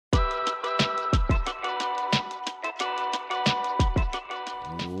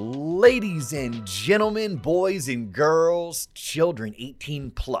Ladies and gentlemen, boys and girls, children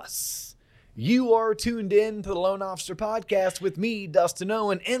 18 plus, you are tuned in to the Loan Officer Podcast with me, Dustin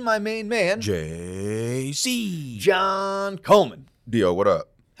Owen, and my main man, JC. John Coleman. Dio, what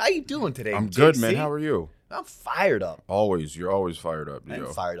up? How you doing today, I'm JC? good, man. How are you? I'm fired up. Always. You're always fired up, Dio.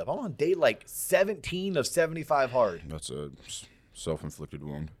 I'm fired up. I'm on day like 17 of 75 hard. That's a self-inflicted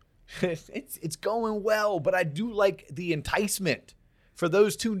wound. It's going well, but I do like the enticement. For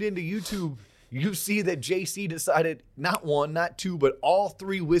those tuned into YouTube, you see that JC decided not one, not two, but all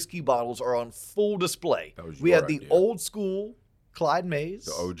three whiskey bottles are on full display. We had the idea. old school Clyde Mays.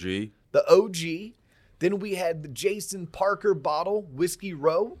 The OG. The OG. Then we had the Jason Parker bottle, Whiskey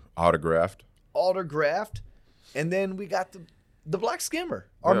Row. Autographed. And then we got the Black Skimmer,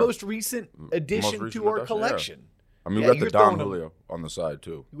 our most recent addition to our collection. Yeah. I mean, we got the Don Julio on the side,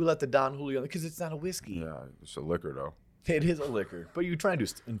 too. We let the Don Julio, because it's not a whiskey. Yeah, it's a liquor, though. It is a liquor. But you're trying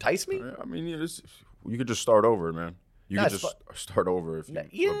to entice me? I mean, you could just start over, man. You could just start over if you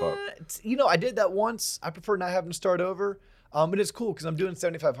I did that once. I prefer not having to start over. But it's cool because I'm doing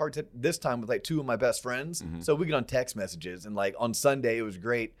 75 hard this time with like two of my best friends. Mm-hmm. So we get on text messages. And like on Sunday, it was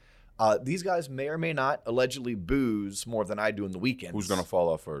great. These guys may or may not allegedly booze more than I do in the weekends. Who's going to fall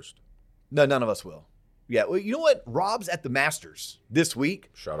off first? No, none of us will. Yeah, well, you know what? Rob's at the Masters this week.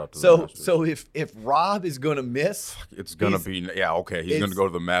 Shout out to the Masters. So if Rob is going to miss. It's going to be, okay. He's going to go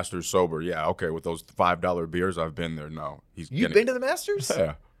to the Masters sober. Yeah, okay. With those $5 beers, I've been there. No. You've been to the Masters?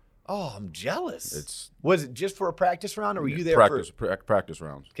 Yeah. Oh, I'm jealous. Was it just for a practice round, or were you there practice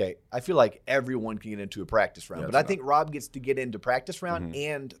rounds? Okay, I feel like everyone can get into a practice round, but I think Rob gets to get into practice round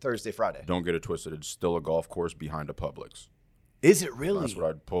and Thursday, Friday. Don't get it twisted. It's still a golf course behind a Publix. Is it really? That's what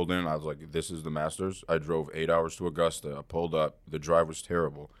I pulled in. I was like, this is the Masters. I drove 8 hours to Augusta. I pulled up. The drive was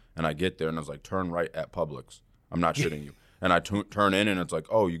terrible. And I get there, and I was like, turn right at Publix. I'm not shitting you. And I turn in, and it's like,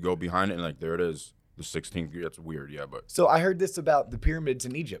 oh, you go behind it, and like, there it is. The 16th. That's weird, yeah. But so I heard this about the pyramids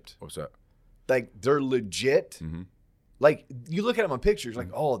in Egypt. What's that? Like, they're legit. Mm-hmm. Like, you look at them on pictures, like,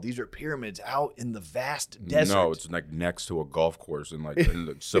 oh, these are pyramids out in the vast desert. No, it's like next to a golf course in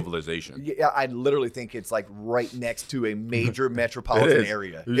the civilization. Yeah, I literally think it's like right next to a major metropolitan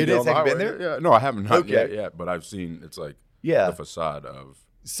area. It is. Have you been there? Yeah. No, I haven't. Not yet, but I've seen it's like the facade of.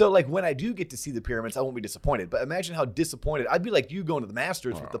 So, like, when I do get to see the pyramids, I won't be disappointed. But imagine how disappointed I'd be, like you going to the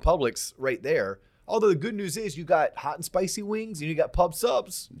Masters with the Publix right there. Although the good news is you got hot and spicy wings and you got pub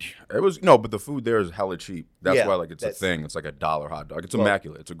subs. But the food there is hella cheap. That's why it's a thing. It's like $1 hot dog. It's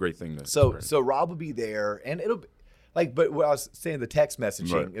immaculate. It's a great thing. So Rob will be there, and it'll be like. But what I was saying, the text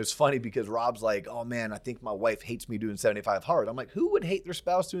messaging, it was funny because Rob's like, "Oh man, I think my wife hates me doing 75 hard." I'm like, "Who would hate their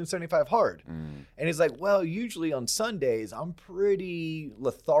spouse doing 75 hard?" And he's like, "Well, usually on Sundays I'm pretty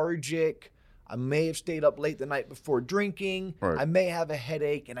lethargic. I may have stayed up late the night before drinking. Right. I may have a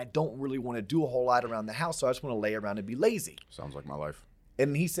headache, and I don't really want to do a whole lot around the house, so I just want to lay around and be lazy." Sounds like my life.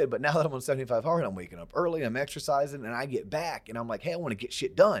 And he said, but now that I'm on 75 hard, I'm waking up early, I'm exercising, and I get back, and I'm like, hey, I want to get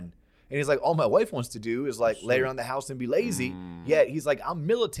shit done. And he's like, all my wife wants to do is like lay around the house and be lazy. Yet he's like, I'm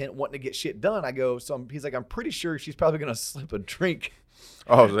militant, wanting to get shit done. I go, he's like, I'm pretty sure she's probably going to slip a drink.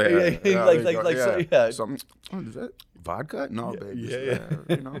 Oh, yeah. Is that vodka? No, baby.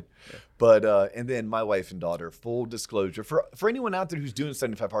 Yeah. But, and then my wife and daughter, full disclosure, for anyone out there who's doing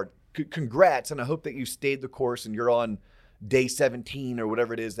 75 hard, congrats. And I hope that you stayed the course and you're on day 17 or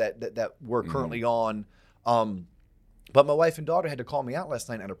whatever it is that we're currently on. But my wife and daughter had to call me out last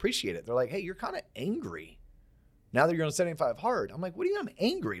night, and I appreciate it. They're like, hey, you're kind of angry now that you're on 75 hard. I'm like, what do you mean I'm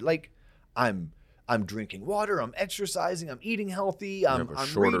angry? Like, I'm drinking water, I'm exercising, I'm eating healthy, I'm have a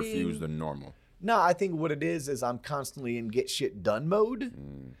shorter reading. fuse than normal. No, I think what it is I'm constantly in get shit done mode.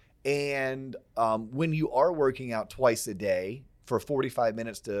 And when you are working out twice a day for 45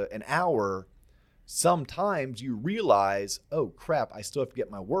 minutes to an hour, sometimes you realize, oh crap, I still have to get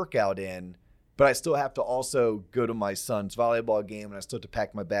my workout in, but I still have to also go to my son's volleyball game, and I still have to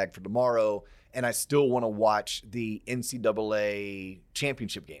pack my bag for tomorrow, and I still want to watch the NCAA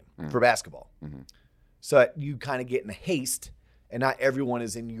championship game for basketball. So you kind of get in haste, and not everyone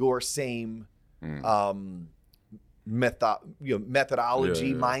is in your same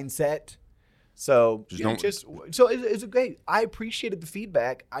methodology mindset. So it's great. I appreciated the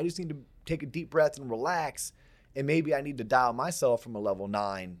feedback. I just need to take a deep breath and relax. And maybe I need to dial myself from a level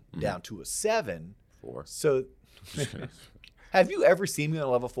 9 down to a 7. 4. So have you ever seen me on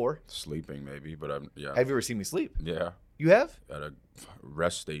a level 4? Sleeping maybe, but Have you ever seen me sleep? Yeah. You have? At a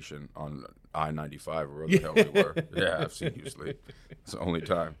rest station on I-95 or where the hell we were. Yeah, I've seen you sleep. It's the only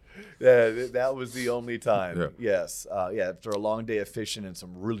time. Yeah, that was the only time. Yeah. Yes. After a long day of fishing in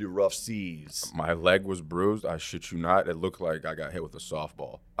some really rough seas. My leg was bruised. I shit you not. It looked like I got hit with a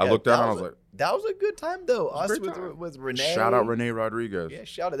softball. I Yeah, looked down that and I was like, that was a good time, though. was a Us great time. with Renee. shout out Renee Rodriguez. Yeah,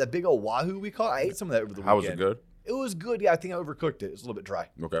 shout out. That big old wahoo we caught. I ate some of that over the weekend. How was it good? It was good. Yeah, I think I overcooked it. It was a little bit dry.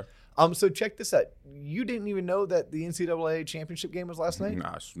 Okay. So check this out. You didn't even know that the NCAA championship game was last night?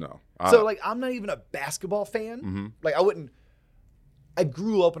 No. So, like, I'm not even a basketball fan. Mm-hmm. Like, I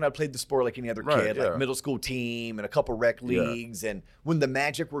grew up and I played the sport like any other Right, kid, yeah. like middle school team and a couple rec leagues. And when the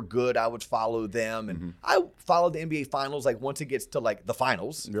Magic were good, I would follow them. And Mm-hmm. I followed the NBA finals, like, once it gets to, like, the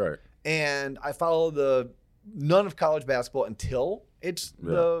finals. Right. And I follow none of college basketball until it's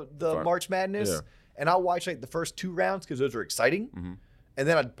the March Madness. Yeah. And I'll watch, like, the first 2 rounds because those are exciting. Mm-hmm. And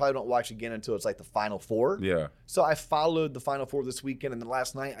then I probably don't watch again until it's like the Final Four. Yeah. So I followed the Final Four this weekend, and then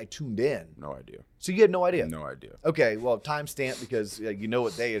last night I tuned in. No idea. So you had no idea? No idea. Okay, well, timestamp because you know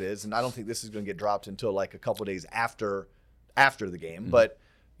what day it is, and I don't think this is going to get dropped until like a couple days after the game. Mm-hmm. But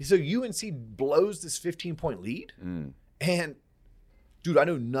so UNC blows this 15-point lead, and dude, I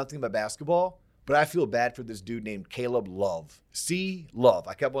know nothing about basketball, but I feel bad for this dude named Caleb Love. Love.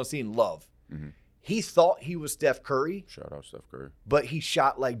 I kept on seeing Love. Mm-hmm. He thought he was Steph Curry, Shout out Steph Curry. but he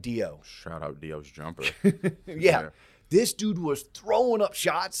shot like Dio. Shout out Dio's jumper. Yeah. This dude was throwing up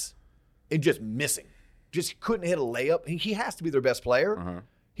shots and just missing. Just couldn't hit a layup. He has to be their best player. Uh-huh.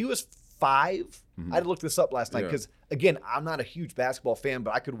 He was 5. I had to look this up last night Yeah. because, again, I'm not a huge basketball fan,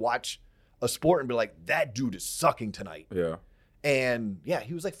 but I could watch a sport and be like, that dude is sucking tonight. Yeah. And, yeah,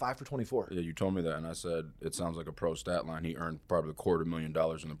 he was like 5 for 24. Yeah, you told me that, and I said it sounds like a pro stat line. He earned probably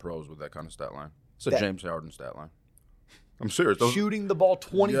 $250,000 in the pros with that kind of stat line. It's a James Harden stat line. I'm serious. Shooting the ball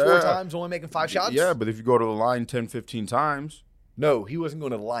 24 Yeah. times, only making 5 shots? Yeah, but if you go to the line 10, 15 times, No, he wasn't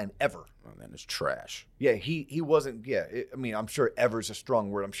going to the line ever. well, then it's trash. Yeah, he wasn't. Yeah, I mean, I'm sure ever's a strong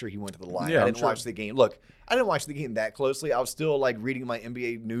word. I'm sure he went to the line. Yeah, I I'm didn't sure. watch the game. Look, I didn't watch the game that closely. I was still like reading my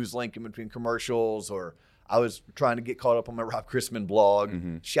NBA news link in between commercials, or I was trying to get caught up on my Rob Christman blog.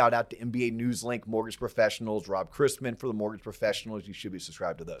 Mm-hmm. Shout out to NBA News Link, Mortgage Professionals, Rob Christman for the Mortgage Professionals. You should be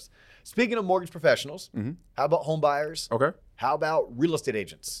subscribed to those. Speaking of mortgage professionals, how about home buyers? Okay. How about real estate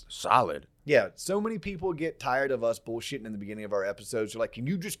agents? Solid. Yeah, so many people get tired of us bullshitting in the beginning of our episodes. They're like, can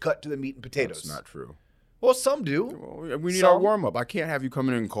you just cut to the meat and potatoes? That's not true. Well, some do. Well, we need Some- our warm up. I can't have you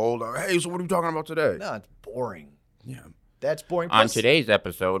coming in cold. Hey, so what are we talking about today? No, it's boring. Yeah. That's boring. On Plus- today's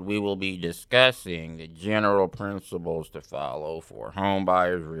episode, we will be discussing the general principles to follow for home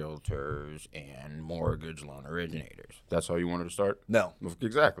buyers, realtors, and mortgage loan originators. That's how you wanted to start? No.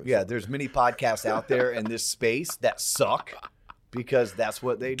 Exactly. Yeah, there's many podcasts out there in this space that suck because that's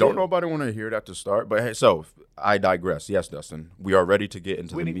what they Don't do. nobody want to hear that to start, but hey, so I digress. Yes, Dustin, we are ready to get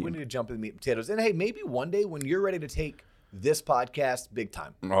into We the need meat. to jump in the meat and potatoes. And hey, maybe one day when you're ready to take this podcast big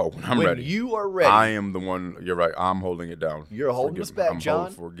time. Oh, when I'm when ready. you are ready. I am the one. You're right. I'm holding it down. You're holding us back,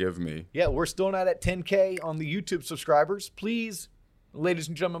 John. Forgive me. Yeah, we're still not at 10K on the YouTube subscribers. Please, ladies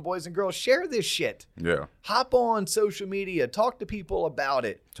and gentlemen, boys and girls, share this shit. Yeah. Hop on social media. Talk to people about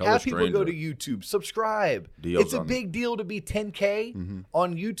it. Tell a Have people go to stranger. YouTube. Subscribe. Deals It's a on big deal to be 10K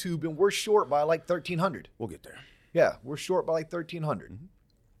on YouTube, and we're short by like 1,300. We'll get there. Yeah, we're short by like 1,300.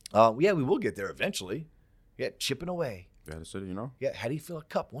 Yeah, we will get there eventually. Yeah, chipping away. Yeah, that's it, you know? Yeah, how do you fill a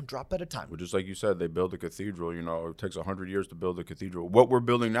cup? One drop at a time. Well, just like you said, they build a cathedral. You know, it takes 100 years to build a cathedral. What we're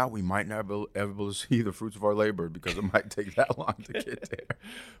building now, we might not be able to see the fruits of our labor because it might take that long to get there.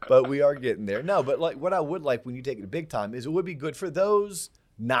 But we are getting there. No, but like what I would like when you take it to big time is it would be good for those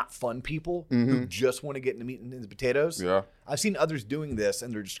not fun people who just want to get in the meat and the potatoes. Yeah. I've seen others doing this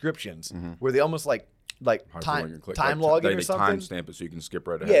in their descriptions where they almost like time Like, logging they or something. timestamp it so you can skip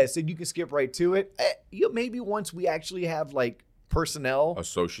right ahead. Yeah, so you can skip right to it. Maybe once we actually have like personnel,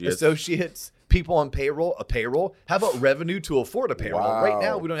 associates, people on payroll, a payroll. How about revenue to afford a payroll? Wow. Right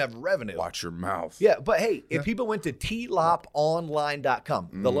now, we don't have revenue. Watch your mouth. Yeah, but hey, if people went to tloponline.com,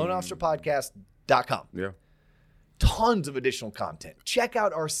 theloanofficerpodcast.com, Yeah. tons of additional content. Check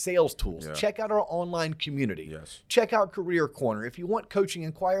out our sales tools. Yeah. Check out our online community. Yes. Check out Career Corner. If you want coaching,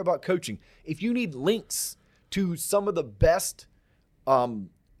 inquire about coaching. If you need links to some of the best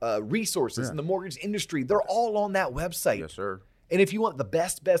resources in the mortgage industry, they're all on that website. Yes, sir. And if you want the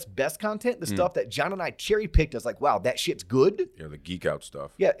best content, the stuff that John and I cherry picked as like, wow, that shit's good. Yeah, the geek out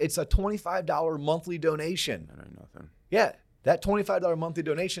stuff. Yeah, it's a $25 monthly donation. That ain't nothing. Yeah, that $25 monthly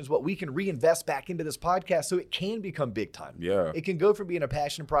donation is what we can reinvest back into this podcast so it can become big time. Yeah. It can go from being a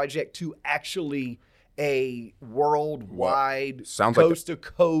passion project to actually a worldwide, Sounds like coast to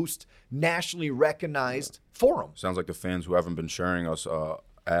coast, nationally recognized forum. Sounds like the fans who haven't been sharing us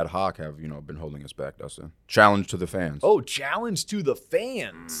ad hoc have, been holding us back, Dustin. Challenge to the fans. Oh, challenge to the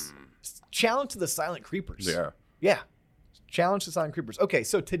fans. Challenge to the silent creepers. Yeah. Challenge to silent creepers. Okay,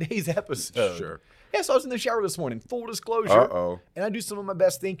 so today's episode. Sure. Yeah, so I was in the shower this morning, full disclosure. Uh-oh. And I do some of my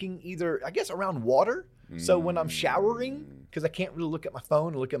best thinking either, I guess, around water. So when I'm showering, because I can't really look at my phone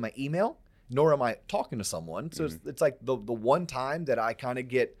and look at my email, nor am I talking to someone. So it's like the one time that I kind of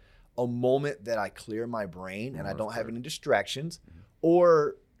get a moment that I clear my brain and I don't have any distractions.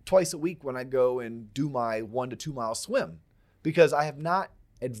 Or twice a week when I go and do my 1 to 2 mile swim, because I have not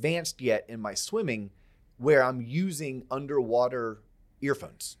advanced yet in my swimming where I'm using underwater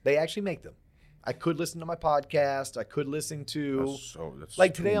earphones. They actually make them. I could listen to my podcast. I could listen to, That's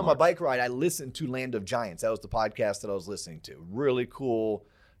like today too on my much. bike ride, I listened to Land of Giants. That was the podcast that I was listening to. Really cool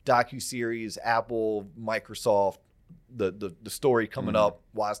docuseries, Apple, Microsoft, the story coming up,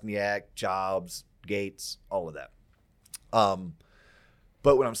 Wozniak, Jobs, Gates, all of that.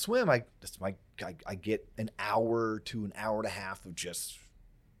 But when I'm swimming, I get an hour to an hour and a half of just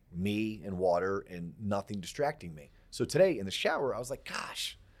me and water and nothing distracting me. So today in the shower, I was like,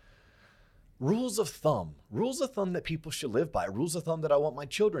 gosh, rules of thumb that people should live by, rules of thumb that I want my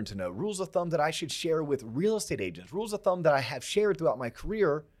children to know, rules of thumb that I should share with real estate agents, rules of thumb that I have shared throughout my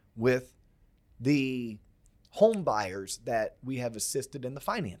career with the home buyers that we have assisted in the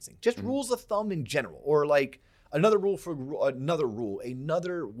financing. Just rules of thumb in general, or like another word for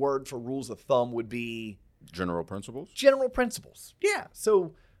rules of thumb would be General principles? general principles. Yeah.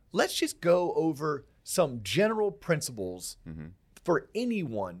 So let's just go over some general principles for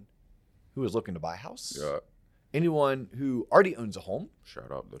anyone who is looking to buy a house, Yeah. anyone who already owns a home,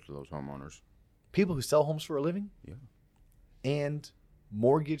 Shout out to those homeowners. people who sell homes for a living, Yeah. and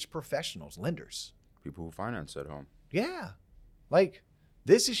mortgage professionals, lenders. People who finance at home. Yeah. Like,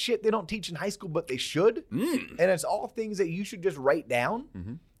 this is shit they don't teach in high school, but they should. And it's all things that you should just write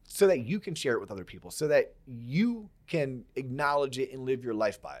down so that you can share it with other people, so that you can acknowledge it and live your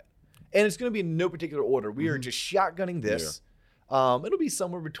life by it. And it's going to be in no particular order. We are just shotgunning this. It'll be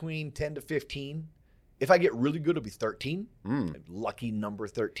somewhere between 10 to 15. If I get really good, it'll be 13. Lucky number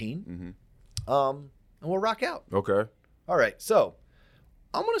 13. And we'll rock out. Okay. All right. So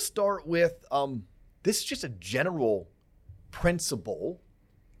I'm going to start with this is just a general principle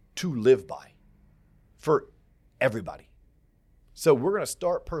to live by for everybody. So we're going to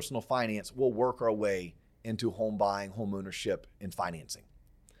start personal finance. We'll work our way into home buying, home ownership, and financing.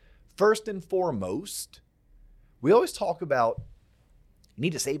 First and foremost, we always talk about you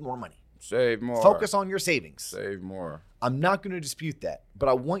need to save more money. Save more. Focus on your savings. Save more. I'm not going to dispute that, but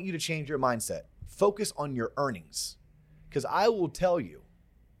I want you to change your mindset. Focus on your earnings. Because I will tell you,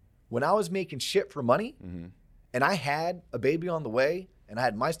 when I was making shit for money and I had a baby on the way and I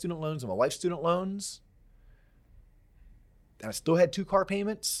had my student loans and my wife's student loans and I still had 2 car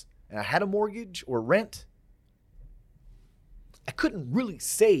payments and I had a mortgage or rent, I couldn't really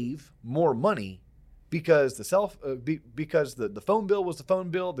save more money because the phone bill was the phone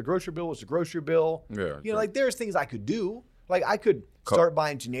bill, the grocery bill was the grocery bill. Yeah. Like there's things I could do. Like I could start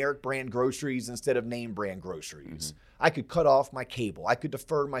buying generic brand groceries instead of name brand groceries. I could cut off my cable. I could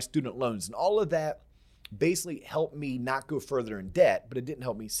defer my student loans, and all of that basically helped me not go further in debt, but it didn't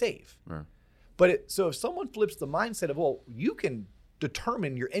help me save. Right. So if someone flips the mindset of, well, you can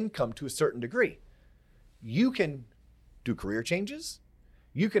determine your income to a certain degree. You can do career changes.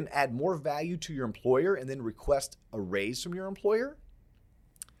 You can add more value to your employer and then request a raise from your employer.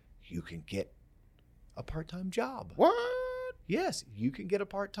 You can get a part-time job. What? Yes, you can get a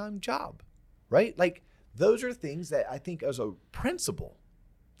part-time job, right? Like those are things that I think as a principle,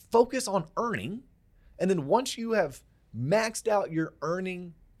 focus on earning. And then once you have maxed out your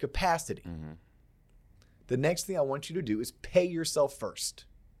earning capacity, the next thing I want you to do is pay yourself first.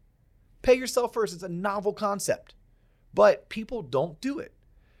 Pay yourself first. It's a novel concept, but people don't do it.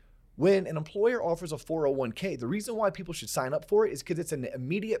 When an employer offers a 401k, the reason why people should sign up for it is because it's an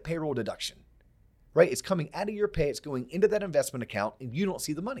immediate payroll deduction, right? It's coming out of your pay. It's going into that investment account, and you don't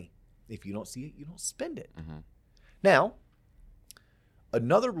see the money. If you don't see it, you don't spend it. Now,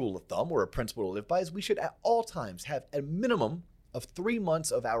 another rule of thumb or a principle to live by is we should at all times have a minimum of 3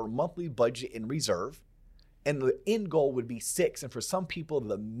 months of our monthly budget in reserve, and the end goal would be 6. And for some people,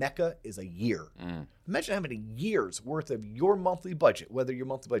 the mecca is a year. Imagine having a year's worth of your monthly budget, whether your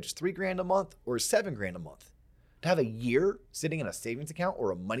monthly budget is $3,000 a month or $7,000 a month. To have a year sitting in a savings account or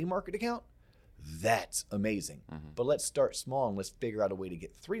a money market account, that's amazing. But let's start small and let's figure out a way to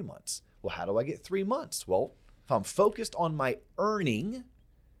get 3 months. Well, how do I get 3 months? Well, if I'm focused on my earning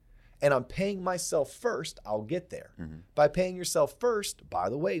and I'm paying myself first, I'll get there. By paying yourself first, by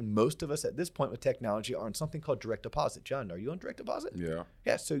the way, most of us at this point with technology are on something called direct deposit. John, are you on direct deposit? Yeah.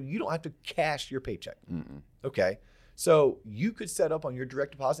 Yeah, so you don't have to cash your paycheck. Okay, so you could set up on your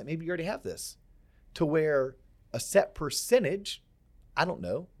direct deposit, maybe you already have this, to where a set percentage, I don't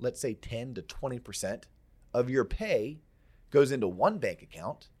know, let's say 10 to 20% of your pay goes into one bank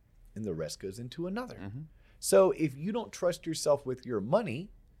account and the rest goes into another. So if you don't trust yourself with your money,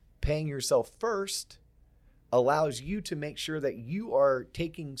 paying yourself first allows you to make sure that you are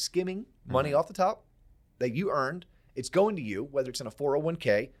skimming money off the top that you earned. It's going to you, whether it's in a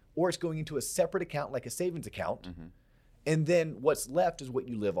 401k or it's going into a separate account like a savings account. And then what's left is what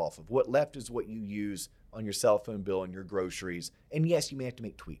you live off of. What left is what you use on your cell phone bill and your groceries. And yes, you may have to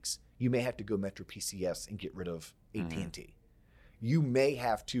make tweaks. You may have to go Metro PCS and get rid of AT&T. You may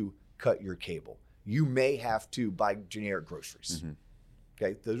have to cut your cable. You may have to buy generic groceries.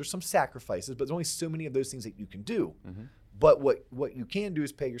 Okay, those are some sacrifices, but there's only so many of those things that you can do. But what you can do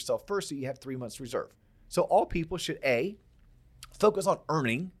is pay yourself first so you have 3 months reserve. So all people should, A, focus on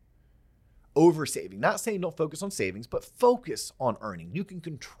earning over saving. Not saying don't focus on savings, but focus on earning. You can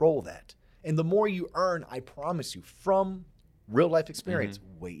control that. And the more you earn, I promise you, from real life experience,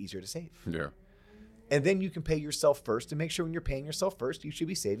 way easier to save. Yeah. And then you can pay yourself first. And make sure when you're paying yourself first, you should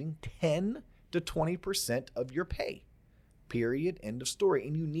be saving 10 to 20% of your pay. Period. End of story.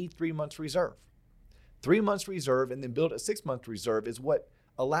 And you need 3 months reserve. 3 months reserve and then build a 6 month reserve is what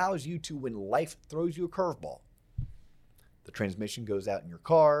allows you to, when life throws you a curveball, the transmission goes out in your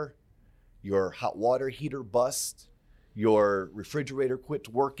car, your hot water heater busts, your refrigerator quits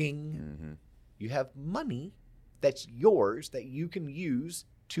working. You have money that's yours that you can use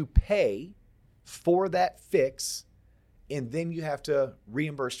to pay for that fix. And then you have to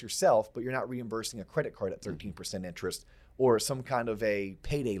reimburse yourself, but you're not reimbursing a credit card at 13% interest or some kind of a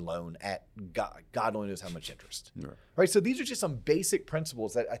payday loan at God only knows how much interest. Right? So these are just some basic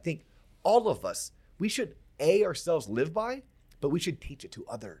principles that I think all of us, we should ourselves live by, but we should teach it to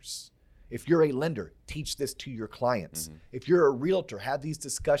others. If you're a lender, teach this to your clients. If you're a realtor, have these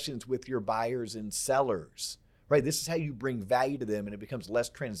discussions with your buyers and sellers. Right? This is how you bring value to them and it becomes less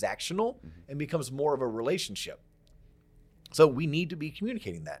transactional and becomes more of a relationship. So we need to be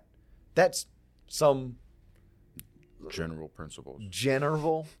communicating that. That's some general principles.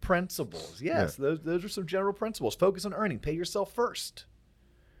 General principles. Yes, those are some general principles. Focus on earning. Pay yourself first.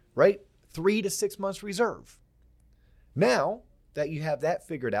 Right? 3 to 6 months reserve. Now that you have that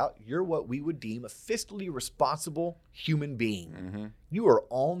figured out, you're what we would deem a fiscally responsible human being. You are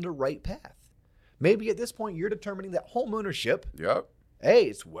on the right path. Maybe at this point you're determining that home ownership, hey,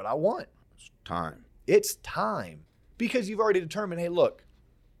 it's what I want. It's time. It's time. Because you've already determined, hey, look,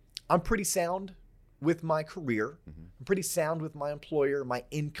 I'm pretty sound with my career. I'm pretty sound with my employer. My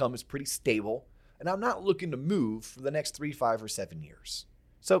income is pretty stable. And I'm not looking to move for the next 3, 5, or 7 years.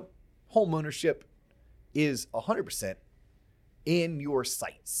 So home ownership is 100% in your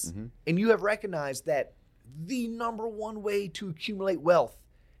sights. And you have recognized that the number one way to accumulate wealth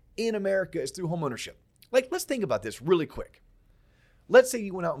in America is through home ownership. Like, let's think about this really quick. Let's say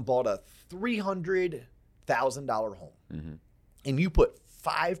you went out and bought a $300,000 home and you put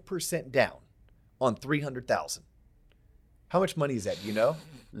 5% down on $300,000. How much money is that? Do you know?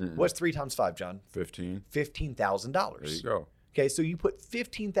 What's 3 times 5, John? 15. $15,000. There you go. Okay, so you put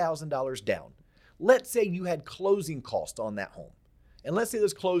 $15,000 down. Let's say you had closing costs on that home. And let's say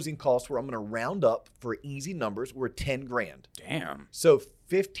those closing costs were, I'm going to round up for easy numbers, were 10 grand. Damn. So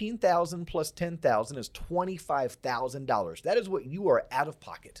 15,000 plus 10,000 is $25,000. That is what you are out of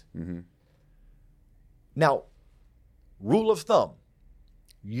pocket. Now, rule of thumb,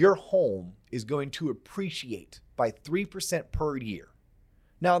 your home is going to appreciate by 3% per year.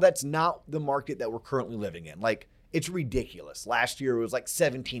 Now, that's not the market that we're currently living in. Like, it's ridiculous. Last year it was like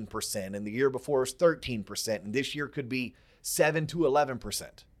 17%, and the year before it was 13%, and this year could be 7 to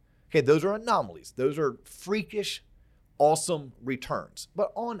 11%. Okay, those are anomalies. Those are freakish, awesome returns.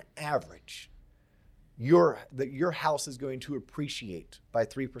 But on average, your house is going to appreciate by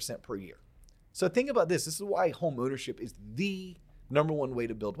 3% per year. So think about this. This is why home ownership is the number one way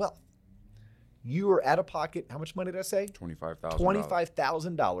to build wealth. You are out of pocket, how much money did I say? $25,000.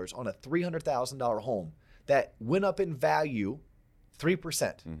 $25,000 on a $300,000 home that went up in value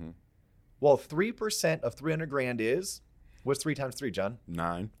 3%. Well, 3% of 300 grand is, what's 3 times 3, John?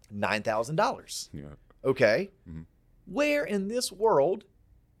 9. $9,000. Yeah. Okay. Where in this world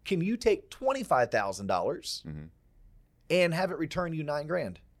can you take $25,000 and have it return you 9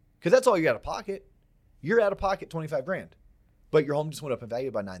 grand? Because that's all you're out of pocket. You're out of pocket 25 grand, but your home just went up in value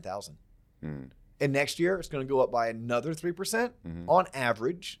by 9,000. And next year it's going to go up by another 3% on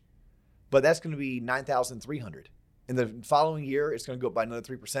average. but that's going to be 9,300. In the following year, it's going to go up by another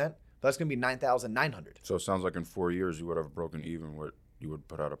 3%, but that's going to be 9,900. So it sounds like in 4 years you would have broken even what you would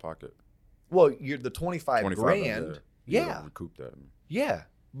put out of pocket. Well, you're the 25 grand. You would recoup that. Yeah.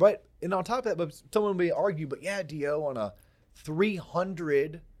 But, and on top of that, but someone may argue, but yeah, Dio, on a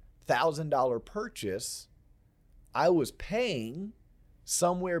 $300,000 purchase, I was paying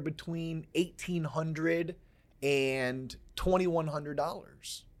somewhere between $1,800 and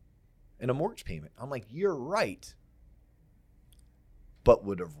 $2,100 in a mortgage payment. I'm like, you're right. But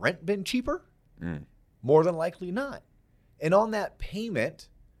would have rent been cheaper? More than likely not. And on that payment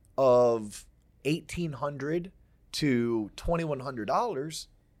of $1,800 to $2,100,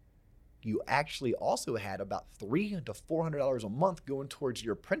 you actually also had about $300 to $400 a month going towards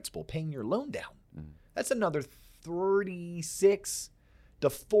your principal, paying your loan down. That's another $3,600 to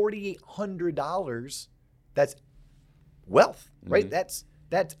 $4,800. That's wealth, right? That's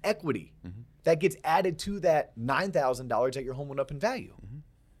equity. That gets added to that $9,000 that your home went up in value.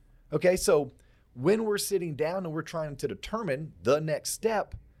 Okay, so when we're sitting down and we're trying to determine the next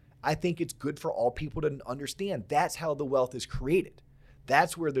step, I think it's good for all people to understand that's how the wealth is created.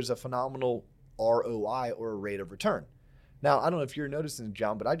 That's where there's a phenomenal ROI or a rate of return. Now, I don't know if you're noticing,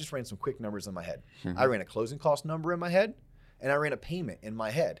 John, but I just ran some quick numbers in my head. I ran a closing cost number in my head, and I ran a payment in my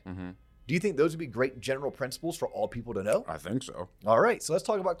head. Do you think those would be great general principles for all people to know? I think so. All right, so let's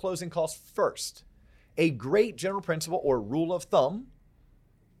talk about closing costs first. A great general principle or rule of thumb,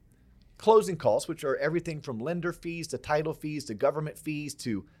 closing costs, which are everything from lender fees to title fees to government fees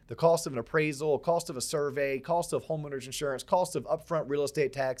to the cost of an appraisal, cost of a survey, cost of homeowners insurance, cost of upfront real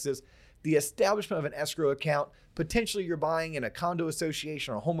estate taxes, the establishment of an escrow account. Potentially you're buying in a condo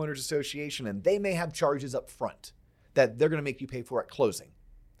association or a homeowners association, and they may have charges up front that they're going to make you pay for at closing.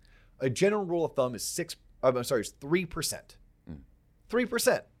 A general rule of thumb is 3%.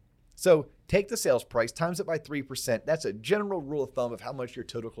 3%. So take the sales price, times it by 3%. That's a general rule of thumb of how much your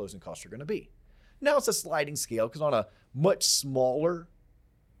total closing costs are going to be. Now it's a sliding scale because on a much smaller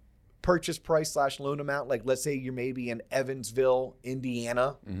purchase price / loan amount, like let's say you're maybe in Evansville,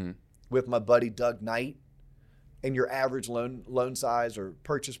 Indiana, with my buddy Doug Knight, and your average loan size or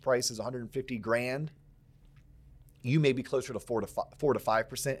purchase price is 150 grand. You may be closer to 4 to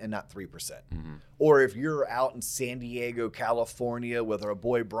 5% and not 3%. Or if you're out in San Diego, California with our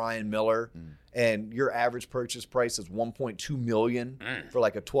boy Brian Miller, and your average purchase price is $1.2 million for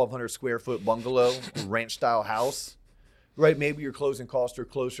like a 1,200 square foot bungalow, ranch style house, right? Maybe your closing costs are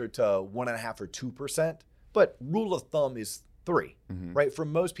closer to 1.5 or 2%. But rule of thumb is 3, right? For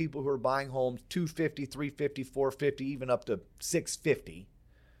most people who are buying homes, 250, 350, 450, even up to 650.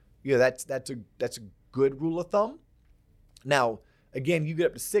 Yeah, that's a good rule of thumb. Now, again, you get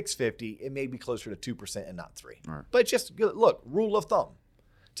up to 650, it may be closer to 2% and not 3. Right. But just look, rule of thumb.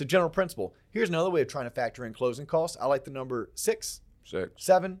 It's a general principle. Here's another way of trying to factor in closing costs. I like the number 6,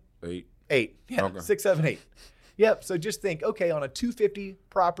 7, 8. Yeah, okay. 6, 7, 8. Yep. So just think, okay, on a 250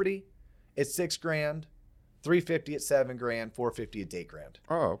 property, it's $6 grand. 350 at $7 grand, 450 at $8 grand.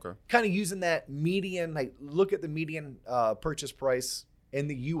 Oh, okay. Kind of using that median, like look at the median purchase price in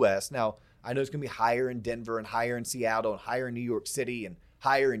the U.S. Now, I know it's going to be higher in Denver and higher in Seattle and higher in New York City and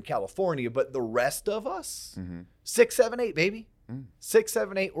higher in California, but the rest of us, 6, 7, 8, baby. 6,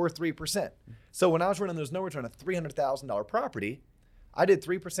 7, 8, or 3%. So when I was running those numbers on a $300,000 property, I did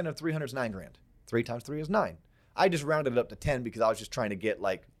 3% of 300 is $9 grand. 3 times 3 is 9. I just rounded it up to 10 because I was just trying to get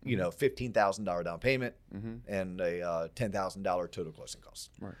like, $15,000 down payment and a $10,000 total closing costs.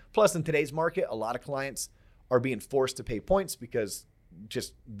 Right. Plus in today's market, a lot of clients are being forced to pay points because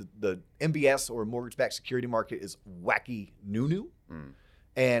just the MBS or mortgage-backed security market is wacky new.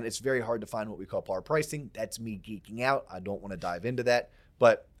 And it's very hard to find what we call par pricing. That's me geeking out. I don't want to dive into that,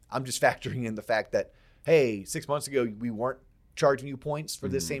 but I'm just factoring in the fact that, hey, 6 months ago, we weren't charging you points for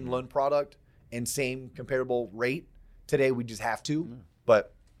this same loan product and same comparable rate. Today, we just have to.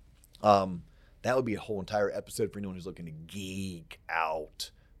 But that would be a whole entire episode for anyone who's looking to geek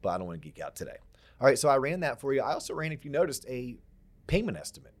out. But I don't want to geek out today. All right, so I ran that for you. I also ran, if you noticed, a payment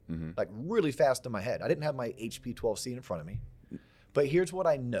estimate, like really fast in my head. I didn't have my HP 12C in front of me. But here's what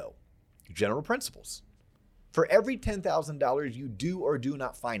I know. General principles. For every $10,000 you do or do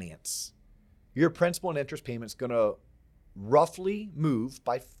not finance, your principal and interest payment is going to roughly move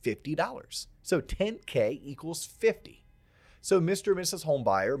by $50. So $10K equals 50. So Mr. and Mrs.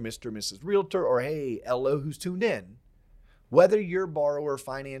 Homebuyer, Mr. and Mrs. Realtor, or hey, LO who's tuned in, whether your borrower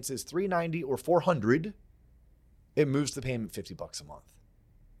finances $390 or $400, it moves the payment $50 a month,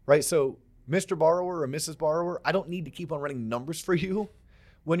 right? So Mr. Borrower or Mrs. Borrower, I don't need to keep on running numbers for you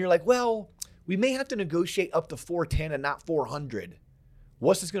when you're like, well, we may have to negotiate up to $410 and not $400.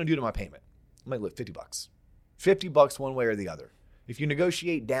 What's this going to do to my payment? I'm like, look, $50. $50 one way or the other. If you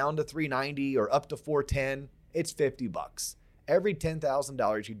negotiate down to $390 or up to $410, it's $50. Every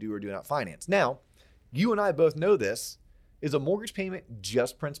 $10,000 you do or do not finance. Now, you and I both know this. Is a mortgage payment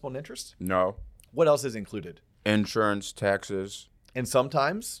just principal and interest? No. What else is included? Insurance, taxes, And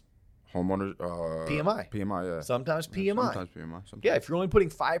sometimes homeowners, PMI. PMI, yeah. Sometimes PMI. Sometimes PMI. Sometimes. Yeah, if you're only putting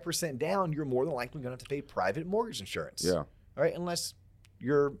 5% down, you're more than likely going to have to pay private mortgage insurance. Yeah. All right, unless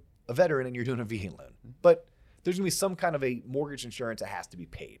you're a veteran and you're doing a VA loan. But there's going to be some kind of a mortgage insurance that has to be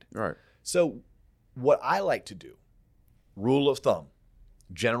paid. Right. So what I like to do, rule of thumb,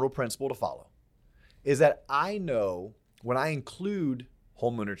 general principle to follow, is that I know when I include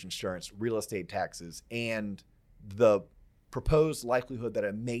homeowners insurance, real estate taxes, and the proposed likelihood that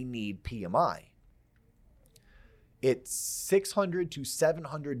I may need PMI, it's $600 to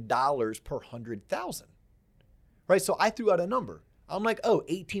 $700 per 100,000. Right? So I threw out a number. I'm like, oh,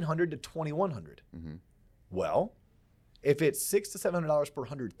 $1,800 to $2,100. Mm-hmm. Well, if it's $600 to $700 per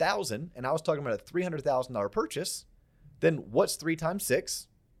 100,000, and I was talking about a $300,000 purchase, then what's 3 times 6?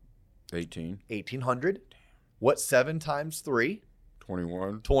 18. 1,800. What's 7 times 3?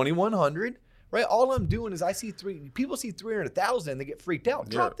 21. 2,100. Right? All I'm doing is people see 300,000 and they get freaked out.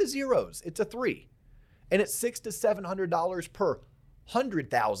 Yeah. Drop the zeros. It's a 3. And it's $600 to $700 per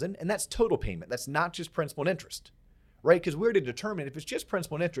 100,000, and that's total payment. That's not just principal and interest. Right? Because we're to determine if it's just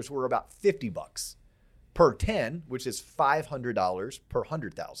principal and interest, we're about $50 per 10, which is $500 per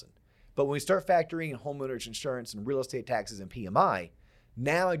 100,000. But when we start factoring in homeowners insurance and real estate taxes and PMI,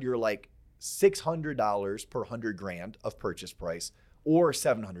 now you're like $600 per 100 grand of purchase price or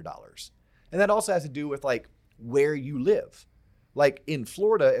 $700. And that also has to do with like where you live. Like in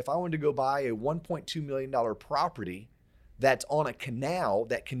Florida, if I wanted to go buy a $1.2 million property that's on a canal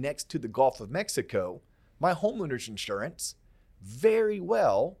that connects to the Gulf of Mexico, my homeowner's insurance very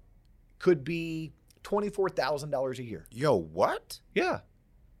well could be $24,000 a year. Yo, what? Yeah.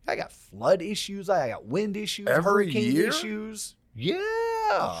 I got flood issues. I got wind issues, Every hurricane year? issues.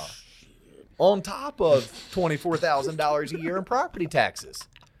 Yeah. On top of $24,000 a year in property taxes.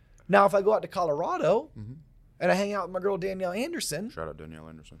 Now, if I go out to Colorado and I hang out with my girl Danielle Anderson, Shout out Danielle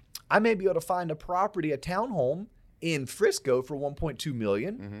Anderson. I may be able to find a property, a townhome in Frisco for $1.2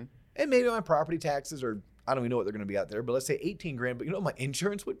 million. And maybe my property taxes are, I don't even know what they're going to be out there, but let's say 18 grand. But you know what my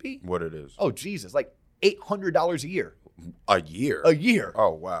insurance would be? What it is? Oh, Jesus, like $800 a year. A year? A year.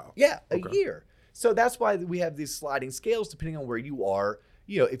 Oh, wow. Yeah, a Okay. year. So that's why we have these sliding scales depending on where you are.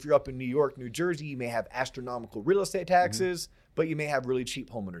 You know, if you're up in New York, New Jersey, you may have astronomical real estate taxes, but you may have really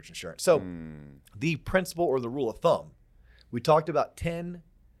cheap homeowners insurance. So the principle or the rule of thumb, we talked about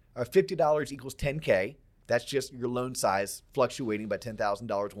 $50 equals 10K. That's just your loan size fluctuating by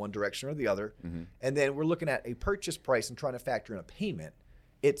 $10,000 one direction or the other. And then we're looking at a purchase price and trying to factor in a payment.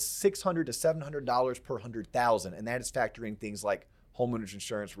 It's $600 to $700 per 100,000, and that is factoring things like homeowners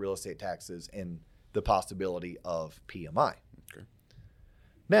insurance, real estate taxes, and the possibility of PMI. Okay.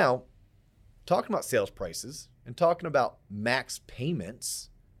 Now, talking about sales prices and talking about max payments,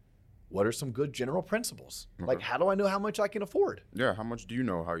 what are some good general principles? Like, how do I know how much I can afford? Yeah, how much do you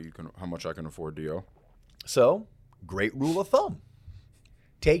know how much I can afford, Dio? So, great rule of thumb.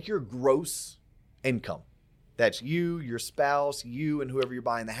 Take your gross income. That's you, your spouse, you, and whoever you're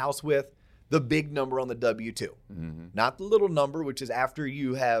buying the house with, the big number on the W-2. Not the little number, which is after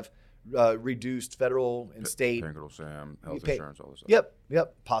you have reduced federal and state. Pinnacle Sam, health insurance, all this stuff.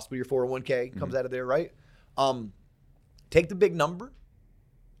 Yep. Possibly your 401k comes out of there, right? Take the big number,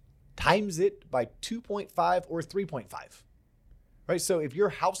 times it by 2.5 or 3.5. Right? So if your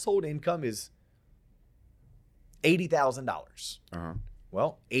household income is $80,000,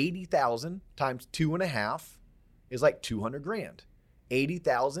 well, 80,000 times 2.5 is like 200 grand.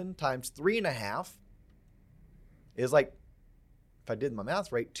 80,000 times 3.5 is like, if I did my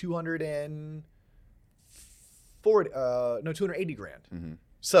math right, 280 grand.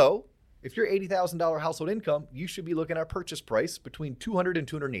 So if you're $80,000 household income, you should be looking at a purchase price between 200 and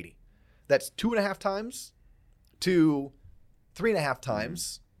 280. That's 2.5 times to 3.5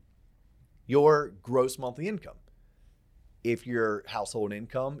 times your gross monthly income. If your household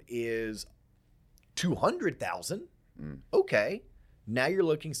income is 200,000, okay, now you're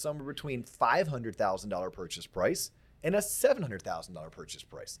looking somewhere between $500,000 purchase price and a $700,000 purchase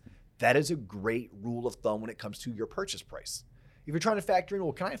price. That is a great rule of thumb when it comes to your purchase price. If you're trying to factor in,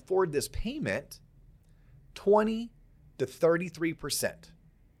 well, can I afford this payment? 20 to 33%.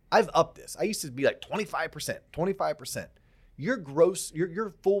 I've upped this. I used to be like 25%. Your gross,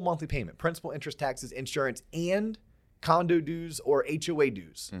 your full monthly payment, principal, interest, taxes, insurance, and condo dues or HOA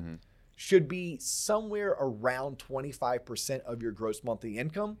dues should be somewhere around 25% of your gross monthly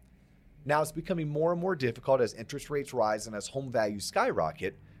income. Now it's becoming more and more difficult as interest rates rise and as home values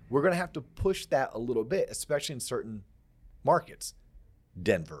skyrocket. We're going to have to push that a little bit, especially in certain markets.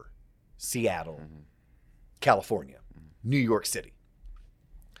 Denver, Seattle, California, New York City.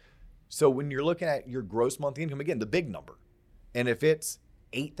 So when you're looking at your gross monthly income, again, the big number, and if it's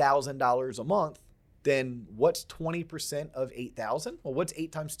 $8,000 a month, then what's 20% of 8,000? Well, what's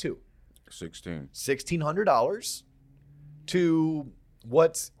 8 times 2? 16. $1,600 to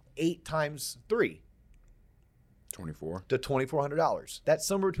what's 8 times 3? 24. To $2,400. That's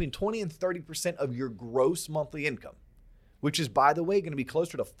somewhere between 20 and 30% of your gross monthly income, which is, by the way, going to be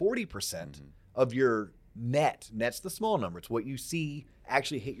closer to 40% of your net. Net's the small number. It's what you see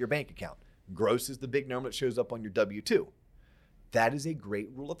actually hit your bank account. Gross is the big number that shows up on your W-2. That is a great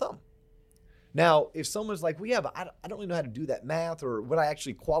rule of thumb. Now, if someone's like, well, yeah, but I don't really know how to do that math, or would I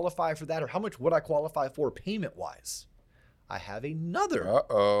actually qualify for that, or how much would I qualify for payment-wise? I have another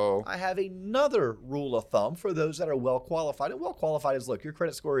rule of thumb for those that are well-qualified. And well-qualified is, look, your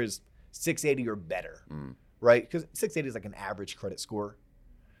credit score is 680 or better, right? Because 680 is like an average credit score.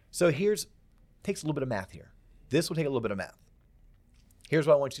 So takes a little bit of math here. This will take a little bit of math. Here's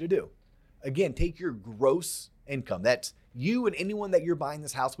what I want you to do. Again, take your gross income. That's you and anyone that you're buying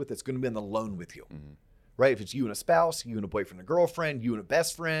this house with that's going to be on the loan with you, right? If it's you and a spouse, you and a boyfriend and girlfriend, you and a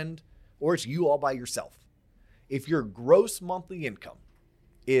best friend, or it's you all by yourself. If your gross monthly income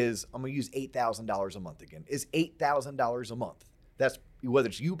is, I'm going to use $8,000 a month again, is $8,000 a month. That's whether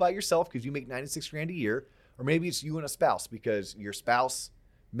it's you by yourself because you make $96,000 a year, or maybe it's you and a spouse because your spouse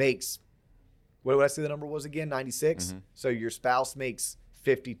makes, what did I say the number was again? 96. So your spouse makes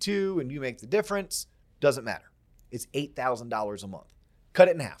 52 and you make the difference. Doesn't matter. It's $8,000 a month. Cut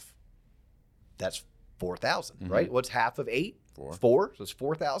it in half. That's $4,000, right? What's half of 8? 4. So it's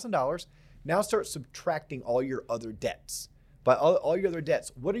 $4,000. Now start subtracting all your other debts. By all your other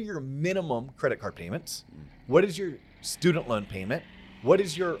debts, what are your minimum credit card payments? What is your student loan payment? What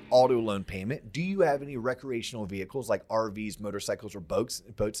is your auto loan payment? Do you have any recreational vehicles like RVs, motorcycles, or boats?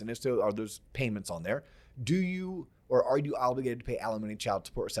 And if so, are those payments on there? Do you or are you obligated to pay alimony, child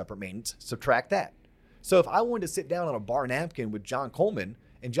support, or separate maintenance? Subtract that. So if I wanted to sit down on a bar napkin with John Coleman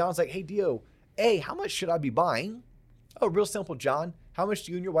and John's like, hey, Dio, hey, how much should I be buying? Oh, real simple, John. How much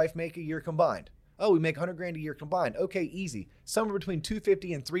do you and your wife make a year combined? Oh, we make $100,000 a year combined. Okay, easy. Somewhere between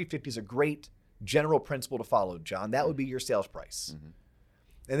 $250 and $350 is a great general principle to follow, John. That would be your sales price.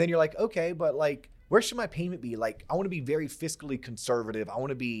 And then you're like, okay, but like, where should my payment be? Like, I want to be very fiscally conservative. I want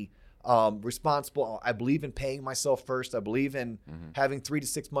to be responsible. I believe in paying myself first. I believe in having 3 to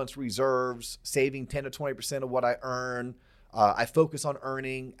 6 months reserves, saving 10 to 20% of what I earn. I focus on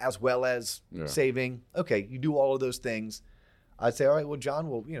earning as well as saving. Okay, you do all of those things. I'd say, all right, well, John,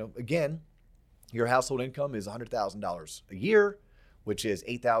 well, again, your household income is $100,000 a year, which is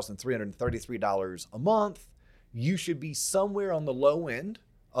 $8,333 a month. You should be somewhere on the low end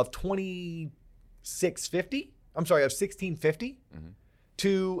of $1650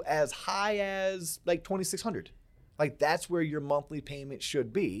 to as high as like $2,600. Like that's where your monthly payment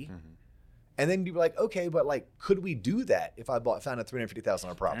should be. And then you'd be like, okay, but like, could we do that if I found a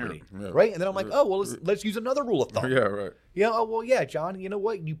 $350,000 property, right? And then I'm like, oh, well, let's use another rule of thumb. Yeah, right. Oh, well, yeah, John, you know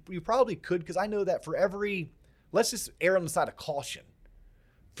what? You probably could, because I know that for every, let's just err on the side of caution.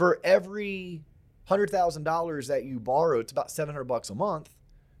 For every $100,000 that you borrow, it's about $700 a month.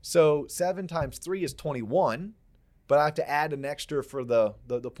 So 7 times 3 is 21, but I have to add an extra for the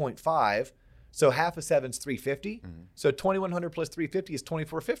 0.5. So half of 7 is 350. So 2,100 plus 350 is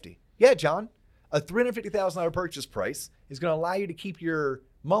 2,450. Yeah, John, a $350,000 purchase price is going to allow you to keep your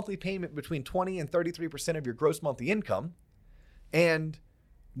monthly payment between 20 and 33% of your gross monthly income. And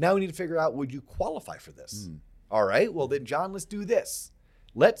now we need to figure out, would you qualify for this? All right, well then, John, let's do this.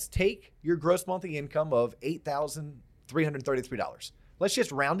 Let's take your gross monthly income of $8,333. Let's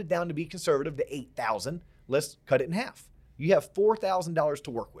just round it down to be conservative to $8,000. Let's cut it in half. You have $4,000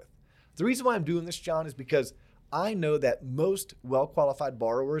 to work with. The reason why I'm doing this, John, is because I know that most well-qualified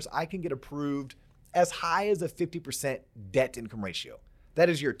borrowers, I can get approved as high as a 50% debt-income ratio. That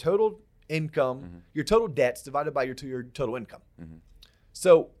is your total income, your total debts divided by your total income.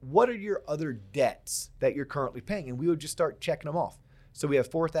 So what are your other debts that you're currently paying? And we would just start checking them off. So we have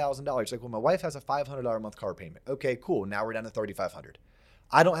 $4,000. Like, well, my wife has a $500 a month car payment. Okay, cool. Now we're down to $3,500.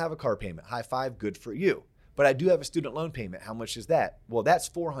 I don't have a car payment. High five, good for you. But I do have a student loan payment. How much is that? Well, that's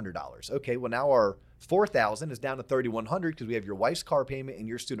 $400. Okay, well, now our $4,000 is down to $3,100 because we have your wife's car payment and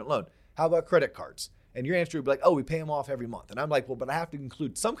your student loan. How about credit cards? And your answer would be like, oh, we pay them off every month. And I'm like, well, but I have to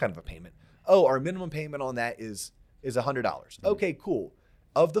include some kind of a payment. Oh, our minimum payment on that is $100. Okay, cool.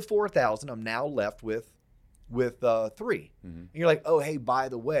 of the 4,000, I'm now left with 3. And you're like, oh, hey, by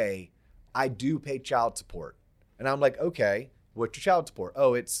the way, I do pay child support. And I'm like, okay, what's your child support?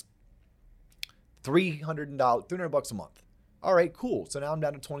 Oh, it's $300 a month. All right, cool. So now I'm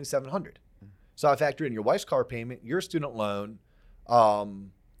down to $2,700. So I factor in your wife's car payment, your student loan,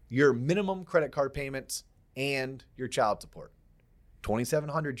 your minimum credit card payments, and your child support.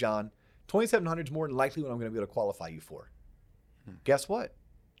 $2,700, John. $2,700 is more than likely what I'm going to be able to qualify you for. Guess what?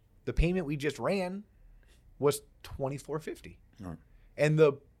 The payment we just ran was $2,450. Right. And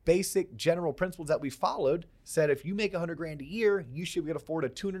the basic general principles that we followed said if you make $100,000 a year, you should be able to afford a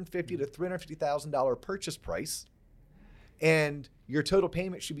 $250,000 to $350,000 purchase price. And your total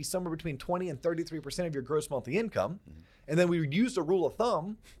payment should be somewhere between 20 and 33% of your gross monthly income. And then we used a rule of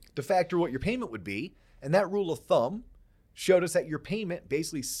thumb to factor what your payment would be. And that rule of thumb showed us that your payment,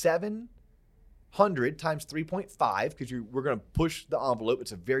 basically 700 times 3.5, because we're going to push the envelope.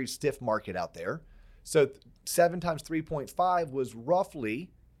 It's a very stiff market out there. So 7 times 3.5 was roughly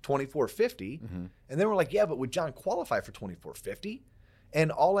 $2,450. And then we're like, yeah, but would John qualify for $2,450?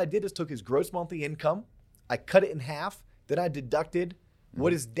 And all I did is took his gross monthly income, I cut it in half, then I deducted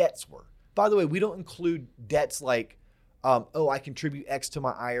what his debts were. By the way, we don't include debts like, I contribute X to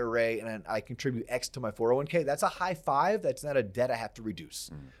my IRA and I contribute X to my 401k. That's a high five. That's not a debt I have to reduce.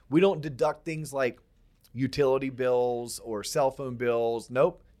 We don't deduct things like utility bills or cell phone bills.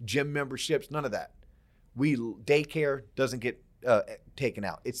 Nope. Gym memberships, none of that. Daycare doesn't get taken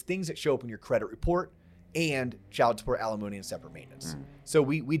out. It's things that show up in your credit report and child support, alimony, and separate maintenance. So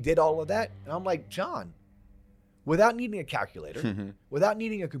we did all of that. And I'm like, John, without needing a calculator, without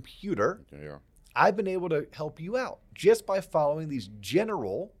needing a computer, I've been able to help you out just by following these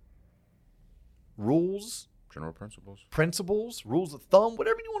general rules, General principles, rules of thumb,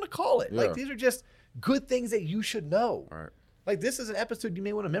 whatever you want to call it. Yeah. Like, these are just good things that you should know. All right. Like, this is an episode you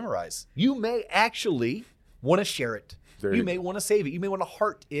may want to memorize. You may actually want to share it. You may want to save it. You may want to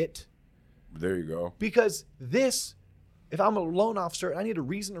heart it. There you go. Because this, if I'm a loan officer and I need a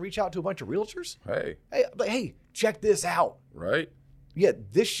reason to reach out to a bunch of realtors, hey, check this out. Right? Yeah,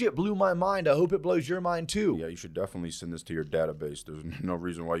 this shit blew my mind. I hope it blows your mind too. Yeah, you should definitely send this to your database. There's no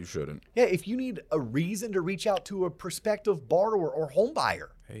reason why you shouldn't. Yeah, if you need a reason to reach out to a prospective borrower or home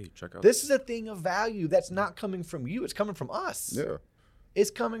buyer, hey, check out this is a thing of value that's not coming from you. It's coming from us. Yeah. It's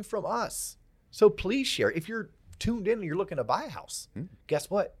coming from us. So please share. If you're tuned in and you're looking to buy a house, guess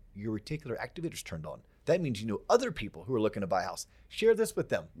what? Your reticular activator's turned on. That means you know other people who are looking to buy a house. Share this with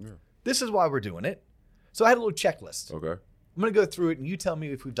them. Yeah. This is why we're doing it. So I had a little checklist. Okay. I'm going to go through it and you tell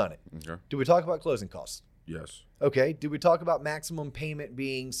me if we've done it. Okay. Did we talk about closing costs? Yes. Okay. Did we talk about maximum payment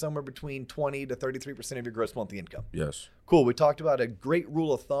being somewhere between 20 to 33% of your gross monthly income? Yes. Cool. We talked about a great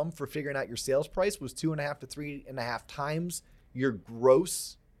rule of thumb for figuring out your sales price was 2.5 to 3.5 times your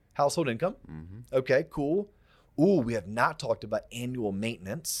gross household income. Okay, cool. Ooh, we have not talked about annual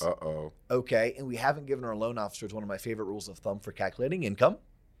maintenance. Uh-oh. Okay, and we haven't given our loan officers one of my favorite rules of thumb for calculating income.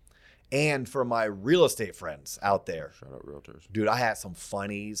 And for my real estate friends out there. Shout out Realtors. Dude, I had some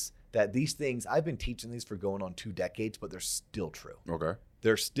funnies that these things, I've been teaching these for going on 2 decades, but they're still true. Okay.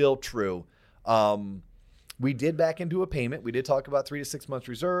 They're still true. We did back into a payment. We did talk about 3 to 6 months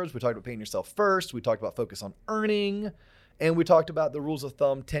reserves. We talked about paying yourself first. We talked about focus on earning. And we talked about the rules of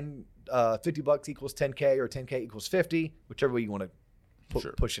thumb, $50 equals 10K or 10K equals 50, whichever way you want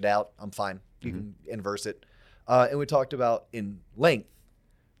to push it out. I'm fine. You can inverse it. And we talked about in length,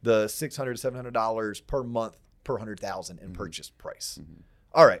 the $600 to $700 per month per 100,000 in purchase price.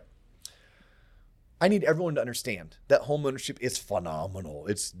 All right. I need everyone to understand that home ownership is phenomenal.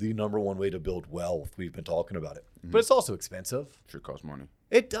 It's the number one way to build wealth. We've been talking about it, but it's also expensive. Should cost money.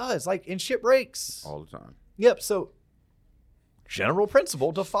 It does. Like, and shit breaks all the time. Yep. So general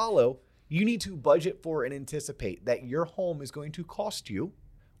principle to follow, you need to budget for and anticipate that your home is going to cost you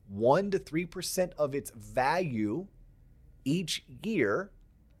 1 to 3% of its value each year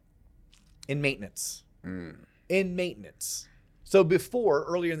in maintenance. In maintenance. So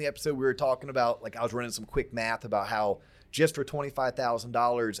earlier in the episode, we were talking about, like, I was running some quick math about how just for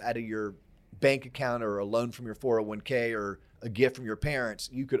 $25,000 out of your bank account or a loan from your 401k or a gift from your parents,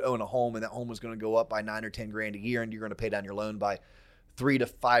 you could own a home and that home was going to go up by 9 or 10 grand a year and you're going to pay down your loan by 3 to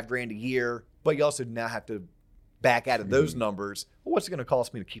 5 grand a year. But you also now have to back out of those numbers. Well, what's it going to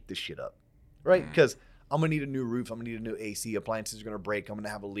cost me to keep this shit up? Right? Because I'm going to need a new roof. I'm going to need a new AC. Appliances are going to break. I'm going to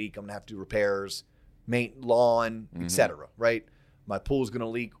have a leak. I'm going to have to do repairs, lawn, etc. Right? My pool's going to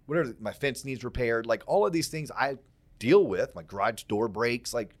leak. Whatever. My fence needs repaired. Like, all of these things I deal with. My garage door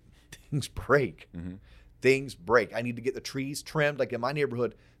breaks. Like, things break. Things break. I need to get the trees trimmed. Like, in my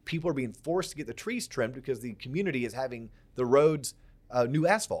neighborhood, people are being forced to get the trees trimmed because the community is having the roads new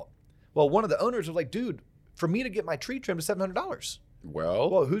asphalt. Well, one of the owners was like, dude, for me to get my tree trimmed is $700.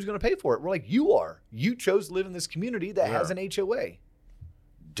 Well, who's going to pay for it? We're like, you are. You chose to live in this community that has an HOA.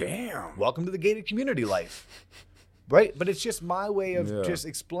 Damn. Welcome to the gated community life. Right? But it's just my way of just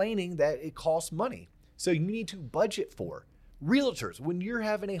explaining that it costs money. So you need to budget for. Realtors, when you're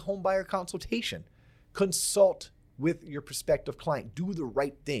having a home buyer consultation, consult with your prospective client. Do the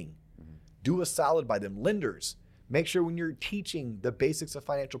right thing. Do a solid by them. Lenders, make sure when you're teaching the basics of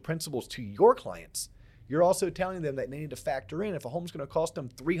financial principles to your clients, you're also telling them that they need to factor in if a home's going to cost them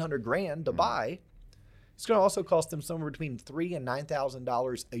 $300,000 to buy, it's going to also cost them somewhere between $3,000 and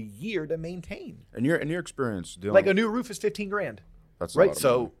 $9,000 a year to maintain. In your experience, dealing like a new roof is $15,000. That's right.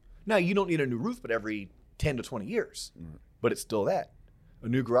 So now you don't need a new roof, but every 10 to 20 years, but it's still that. A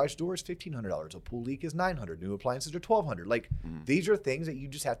new garage door is $1,500. A pool leak is $900. New appliances are $1,200. Like these are things that you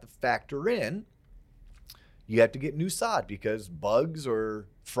just have to factor in. You have to get new sod because bugs or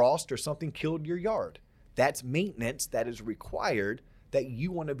frost or something killed your yard. That's maintenance that is required that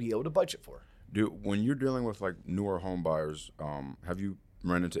you want to be able to budget for. Dude, when you're dealing with like newer home buyers, have you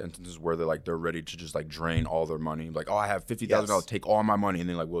run into instances where they're ready to just like drain all their money? Like, oh, I have $50,000, take all my money, and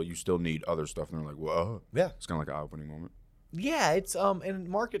then like, well, you still need other stuff, and they're like, well, yeah, it's kind of like an eye-opening moment. Yeah, it's in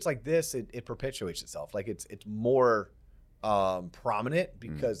markets like this, it perpetuates itself. Like it's more prominent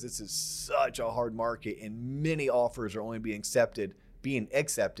because this is such a hard market, and many offers are only being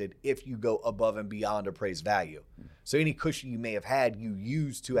accepted if you go above and beyond appraised value. So any cushion you may have had, you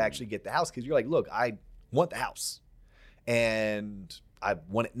use to actually get the house because you're like, look, I want the house and I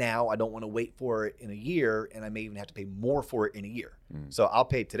want it now. I don't want to wait for it in a year, and I may even have to pay more for it in a year. So I'll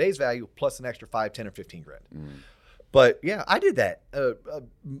pay today's value plus an extra $5, $10, or $15,000. But yeah, I did that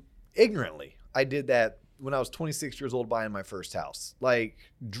ignorantly. I did that when I was 26 years old buying my first house. Like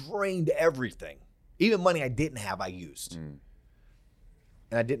drained everything, even money I didn't have, I used. And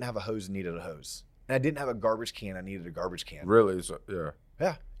I didn't have a hose and needed a hose. And I didn't have a garbage can, I needed a garbage can. Really? So, yeah.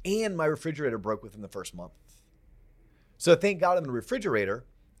 Yeah. And my refrigerator broke within the first month. So thank God in the refrigerator,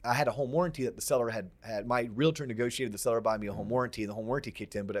 I had a home warranty that the seller had my realtor negotiated the seller buy me a home warranty, and the home warranty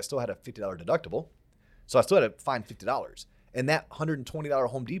kicked in, but I still had a $50 deductible. So I still had to find $50. And that $120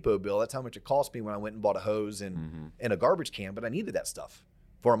 Home Depot bill, that's how much it cost me when I went and bought a hose and a garbage can, but I needed that stuff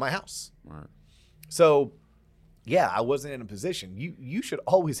for my house. Right. So yeah, I wasn't in a position. You should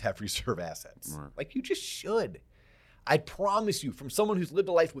always have reserve assets. Right. Like you just should. I promise you, from someone who's lived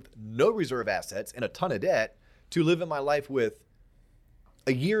a life with no reserve assets and a ton of debt to living my life with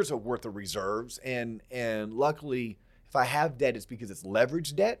a year's worth of reserves. And luckily, if I have debt, it's because it's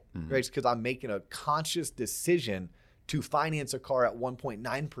leveraged debt, right? It's because I'm making a conscious decision to finance a car at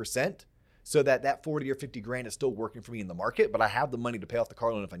 1.9% so that 40 or 50 grand is still working for me in the market, but I have the money to pay off the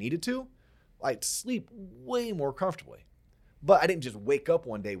car loan if I needed to. I'd sleep way more comfortably. But I didn't just wake up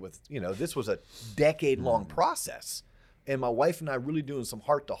one day with, this was a decade-long process. And my wife and I really doing some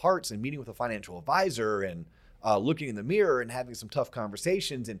heart-to-hearts and meeting with a financial advisor and looking in the mirror and having some tough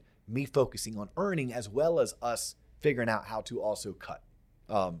conversations and me focusing on earning as well as us figuring out how to also cut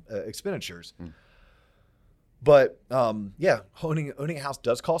expenditures. But owning a house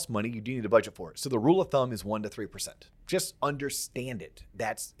does cost money. You do need to budget for it. So the rule of thumb is 1% to 3%. Just understand it.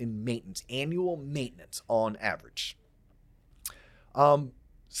 That's in maintenance, annual maintenance on average.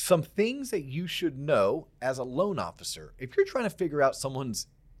 Some things that you should know as a loan officer, if you're trying to figure out someone's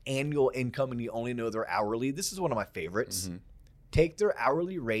annual income and you only know their hourly, this is one of my favorites. Take their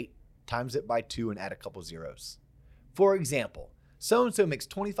hourly rate, times it by 2, and add a couple zeros. For example, so-and-so makes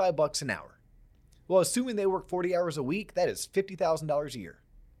 $25 an hour. Well, assuming they work 40 hours a week, that is $50,000 a year.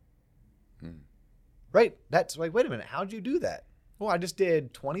 Right? That's like, wait a minute, how'd you do that? Well, I just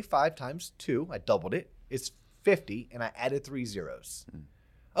did 25 times 2. I doubled it. It's 50, and I added 3 zeros.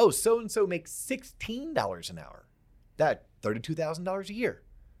 Oh, so-and-so makes $16 an hour. That $32,000 a year.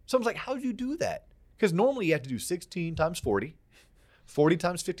 So I was like, how'd you do that? Because normally you have to do 16 times 40, 40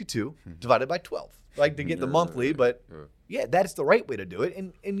 times 52, divided by 12, like to get the monthly. But yeah, that's the right way to do it.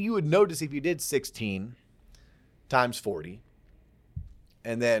 And you would notice if you did 16 times 40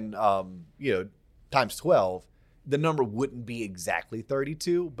 and then, times 12, the number wouldn't be exactly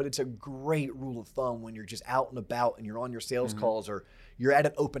 32, but it's a great rule of thumb when you're just out and about and you're on your sales calls or you're at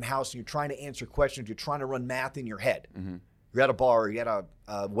an open house and you're trying to answer questions, you're trying to run math in your head. You're at a bar, you're at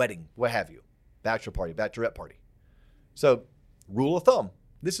a wedding, what have you, bachelor party, bachelorette party. So rule of thumb,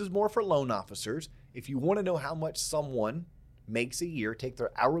 this is more for loan officers. If you want to know how much someone makes a year, take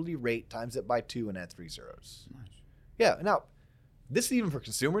their hourly rate, times it by 2, and add 3 zeros. Nice. Yeah, now, this is even for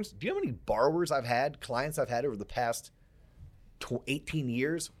consumers. Do you know how many borrowers clients I've had over the past 18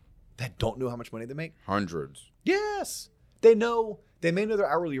 years that don't know how much money they make? Hundreds. Yes. They may know their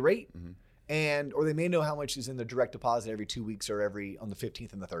hourly rate, or they may know how much is in the direct deposit every 2 weeks or on the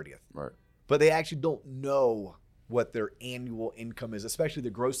 15th and the 30th. Right. But they actually don't know what their annual income is, especially the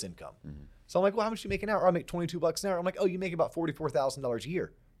gross income. So I'm like, well, how much do you make an hour? I make $22 an hour. I'm like, oh, you make about $44,000 a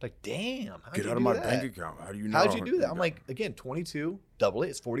year. Like, damn, how'd Get you out do of my that? bank account. How do you know? How'd you do that? I'm like, again, 22, double it,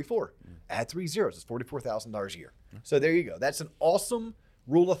 it's 44. Add 3 zeros, it's $44,000 a year. So there you go. That's an awesome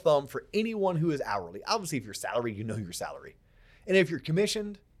rule of thumb for anyone who is hourly. Obviously, if you're salary, you know your salary. And if you're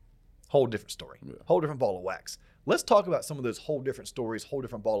commissioned, whole different story, whole different ball of wax. Let's talk about some of those whole different stories, whole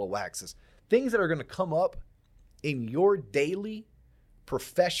different ball of waxes, things that are going to come up in your daily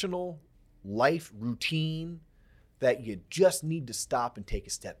professional life routine that you just need to stop and take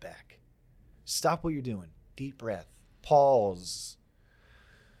a step back. Stop what you're doing. Deep breath. Pause.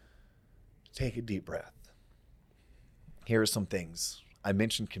 Take a deep breath. Here are some things. I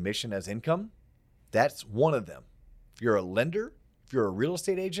mentioned commission as income. That's one of them. If you're a lender, if you're a real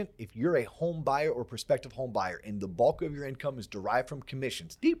estate agent, if you're a home buyer or prospective home buyer, and the bulk of your income is derived from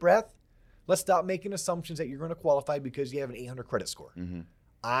commissions, deep breath. Let's stop making assumptions that you're going to qualify because you have an 800 credit score.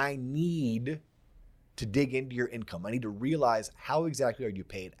 I need to dig into your income. I need to realize how exactly are you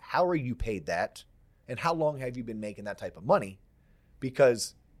paid? How are you paid that? And how long have you been making that type of money?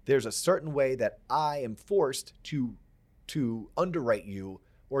 Because there's a certain way that I am forced to underwrite you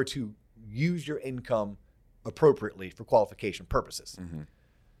or to use your income appropriately for qualification purposes.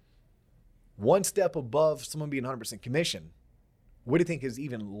 One step above someone being 100% commission, what do you think is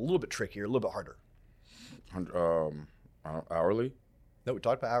even a little bit trickier, a little bit harder? Hourly? No, we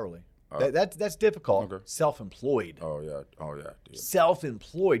talked about hourly. That's difficult. Okay. Self-employed. Oh yeah. Dude.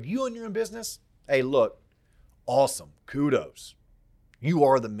 Self-employed. You own your own business? Hey, look, awesome. Kudos. You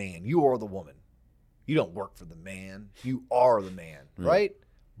are the man. You are the woman. You don't work for the man. You are the man, right?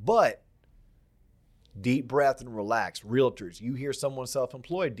 But deep breath and relax. Realtors, you hear someone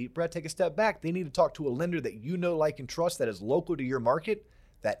self-employed, deep breath, take a step back. They need to talk to a lender that you know, like, and trust that is local to your market,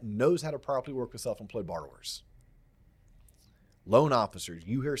 that knows how to properly work with self-employed borrowers. Loan officers,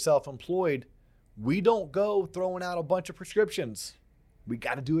 you hear self-employed, we don't go throwing out a bunch of prescriptions. We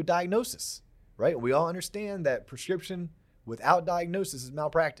got to do a diagnosis, right? We all understand that prescription without diagnosis is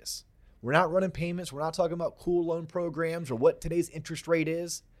malpractice. We're not running payments. We're not talking about cool loan programs or what today's interest rate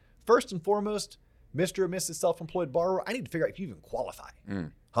is. First and foremost, Mr. or Mrs. Self-Employed Borrower, I need to figure out if you even qualify.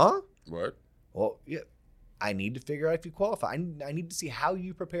 Huh? What? Well, yeah. I need to figure out if you qualify. I need to see how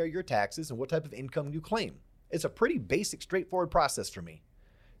you prepare your taxes and what type of income you claim. It's a pretty basic, straightforward process for me.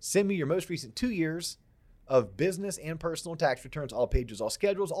 Send me your most recent 2 years of business and personal tax returns, all pages, all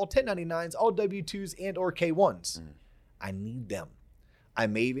schedules, all 1099s, all W-2s and or K-1s. I need them. I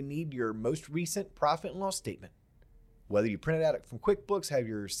may even need your most recent profit and loss statement. Whether you print it out from QuickBooks, have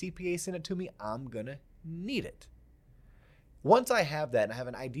your CPA send it to me, I'm going to need it. Once I have that and I have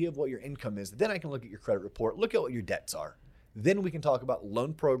an idea of what your income is, then I can look at your credit report, look at what your debts are. Then we can talk about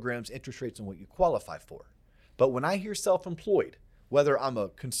loan programs, interest rates, and what you qualify for. But when I hear self-employed, whether I'm a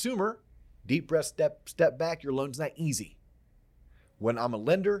consumer, deep breath, step back, your loan's not easy. When I'm a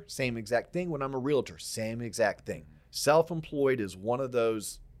lender, same exact thing. When I'm a realtor, same exact thing. Self-employed is one of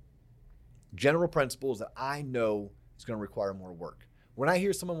those general principles that I know is going to require more work. When I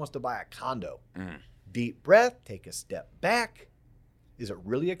hear someone wants to buy a condo, deep breath, take a step back. Is it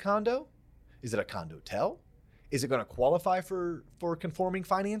really a condo? Is it a condotel? Is it going to qualify for conforming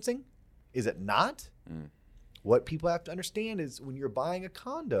financing? Is it not? What people have to understand is when you're buying a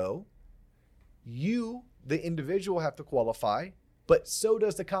condo, you, the individual, have to qualify, but so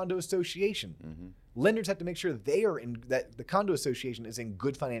does the condo association. Lenders have to make sure that the condo association is in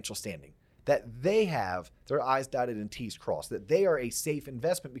good financial standing, that they have their I's dotted and T's crossed, that they are a safe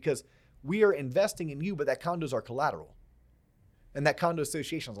investment because we are investing in you, but that condos are collateral. And that condo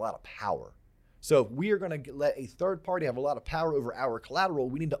association has a lot of power. So if we are going to let a third party have a lot of power over our collateral,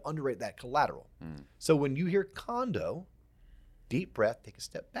 we need to underwrite that collateral. So when you hear condo, deep breath, take a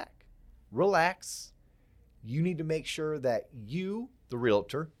step back, relax. You need to make sure that you, the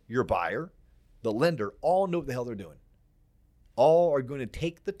realtor, your buyer, the lender, all know what the hell they're doing. All are going to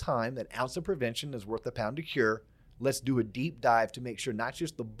take the time. That ounce of prevention is worth a pound to cure. Let's do a deep dive to make sure not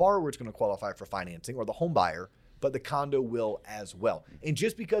just the borrower is going to qualify for financing or the home buyer, but the condo will as well. And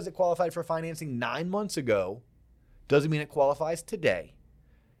just because it qualified for financing 9 months ago doesn't mean it qualifies today.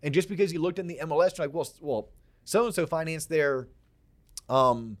 And just because you looked in the MLS, you're like, well, so-and-so financed their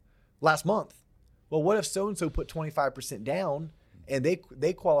last month. Well, what if so-and-so put 25% down and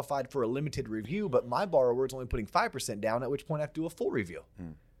they qualified for a limited review, but my borrower is only putting 5% down, at which point I have to do a full review.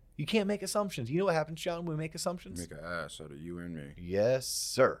 You can't make assumptions. You know what happens, Sean, when we make assumptions? Make an ass out of you and me. Yes,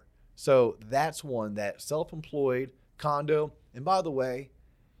 sir. So that's one that self-employed, condo. And by the way,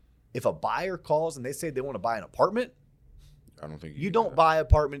 if a buyer calls and they say they want to buy an apartment, I don't think you don't buy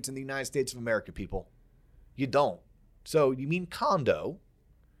apartments in the United States of America, people. You don't. So you mean condo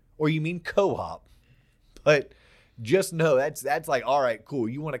or you mean co-op. But just know that's like, all right, cool.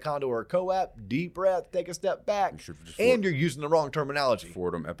 You want a condo or a co-op? Deep breath, take a step back. And you're using the wrong terminology.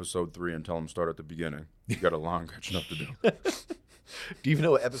 Forward them episode 3 and tell them start at the beginning. You got a long catching up to do. Do you even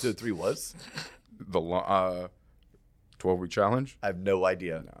know what episode 3 was? The 12-week challenge? I have no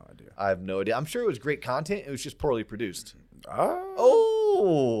idea. No idea. I have no idea. I'm sure it was great content. It was just poorly produced.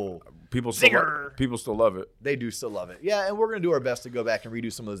 Oh. People still love it. They do still love it. Yeah, and we're going to do our best to go back and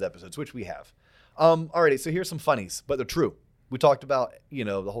redo some of those episodes, which we have. Alrighty, so here's some funnies, but they're true. We talked about,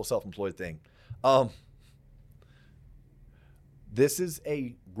 the whole self-employed thing. This is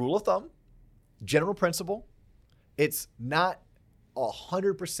a rule of thumb, general principle. It's not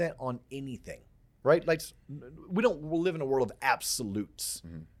 100% on anything, right? Like, we live in a world of absolutes,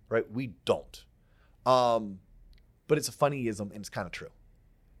 right? We don't. But it's a funnyism, and it's kind of true.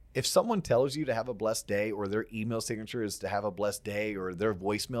 If someone tells you to have a blessed day, or their email signature is to have a blessed day, or their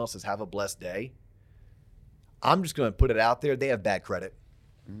voicemail says have a blessed day, I'm just going to put it out there. They have bad credit.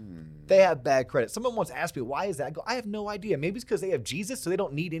 They have bad credit. Someone once asked me, why is that? I go, I have no idea. Maybe it's because they have Jesus, so they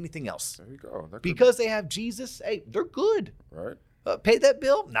don't need anything else. There you go. Because they have Jesus, hey, they're good. Right. Pay that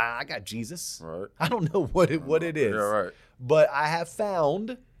bill? Nah, I got Jesus. Right. I don't know what it is. Yeah, right. But I have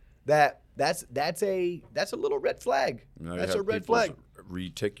found that that's a little red flag. That's a red flag.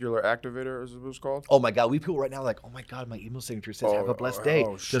 Reticular activator is what it's called. Oh my God, people right now are like, oh my God, my email signature says have a blessed day.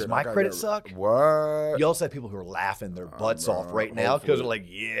 Does my credit suck? What? You also have people who are laughing their butts off right now because they're like,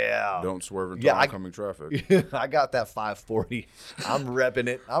 yeah. Don't swerve into oncoming traffic. I got that 540. I'm repping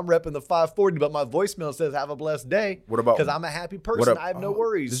it. I'm repping the 540, but my voicemail says have a blessed day. What about? Because I'm a happy person. I have no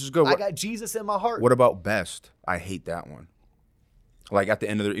worries. This is good. I got Jesus in my heart. What about best? I hate that one. Like at the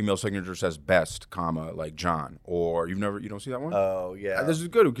end of their email signature says best, comma, like John. Or you don't see that one? Oh, yeah. This is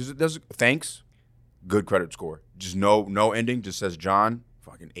good because it does thanks, good credit score. Just no ending, just says John,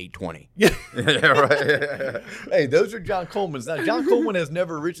 fucking 820. Yeah. Yeah, right. Hey, those are John Coleman's. Now, John Coleman has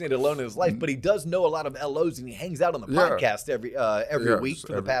never originated a loan in his life, but he does know a lot of LOs, and he hangs out on the podcast every week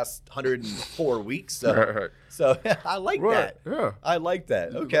for the past 104 weeks. So, so I like that. Yeah. I like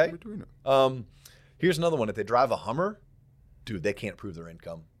that. Okay. Here's another one. If they drive a Hummer, dude, they can't prove their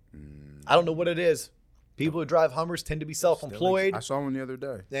income. I don't know what it is. People who drive Hummers tend to be self-employed. I saw one the other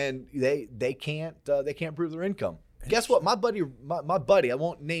day, and they can't prove their income. Guess what? My buddy, I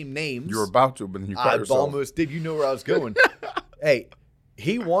won't name names. You were about to, but then you caught yourself. I almost did. You know where I was going. Hey,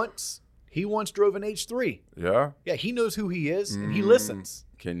 he once drove an H3. Yeah. Yeah, he knows who he is, and he listens.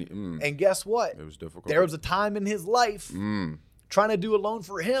 And guess what? It was difficult. There was a time in his life trying to do a loan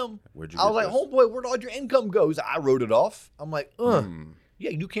for him. I was like, homeboy, where'd all your income go? He's like, I wrote it off. I'm like, yeah,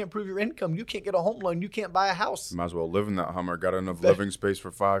 you can't prove your income. You can't get a home loan. You can't buy a house. Might as well live in that Hummer. Got enough living space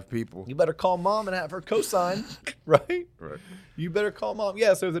for 5 people. You better call mom and have her co-sign, right? Right. You better call mom.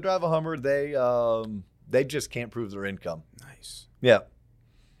 Yeah, so if they drive a Hummer, they just can't prove their income. Nice. Yeah.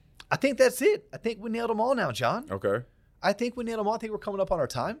 I think that's it. I think we nailed them all now, John. Okay. I think we nailed them all. I think we're coming up on our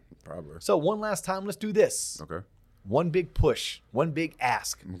time. Probably. So one last time, let's do this. Okay. One big push, one big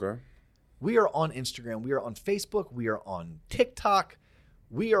ask. Okay. We are on Instagram. We are on Facebook. We are on TikTok.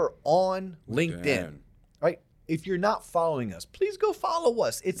 We are on LinkedIn. Right? If you're not following us, please go follow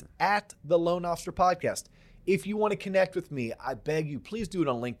us. It's at the Loan Officer Podcast. If you want to connect with me, I beg you, please do it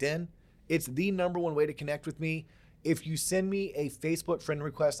on LinkedIn. It's the #1 way to connect with me. If you send me a Facebook friend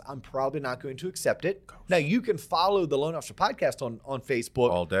request, I'm probably not going to accept it. Now, you can follow the Loan Officer Podcast on Facebook.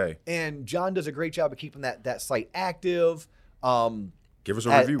 All day. And John does a great job of keeping that site active. Give us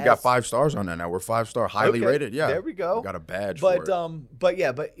a review. We got 5 stars on that now. We're 5-star, highly rated. Yeah. There we go. We got a badge for it.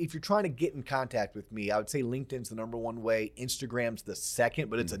 But if you're trying to get in contact with me, I would say LinkedIn's the #1 way. Instagram's the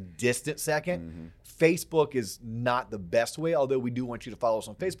second, but it's a distant second. Facebook is not the best way, although we do want you to follow us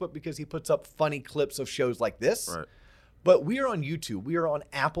on Facebook because he puts up funny clips of shows like this. Right. But we are on YouTube. We are on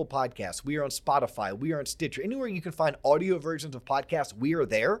Apple Podcasts. We are on Spotify. We are on Stitcher. Anywhere you can find audio versions of podcasts, we are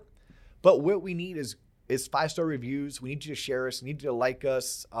there. But what we need is 5-star reviews. We need you to share us. We need you to like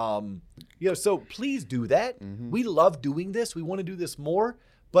us. So please do that. We love doing this. We want to do this more.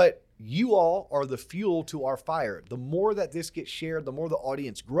 But you all are the fuel to our fire. The more that this gets shared, the more the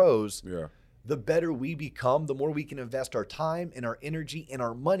audience grows. Yeah. The better we become, the more we can invest our time and our energy and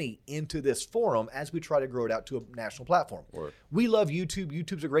our money into this forum as we try to grow it out to a national platform. Word. We love YouTube.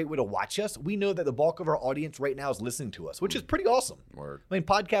 YouTube's a great way to watch us. We know that the bulk of our audience right now is listening to us, which is pretty awesome. Word. I mean,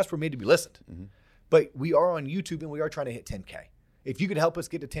 podcasts were made to be listened. But we are on YouTube, and we are trying to hit 10K. If you could help us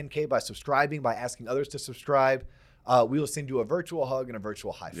get to 10K by subscribing, by asking others to subscribe, We will send you a virtual hug and a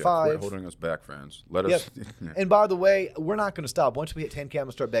virtual high Yeah, five. quit holding us back, fans. Let us. And by the way, we're not going to stop. Once we hit 10K, I'm going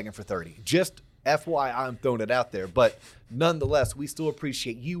to start begging for 30. Just FYI, I'm throwing it out there. But nonetheless, we still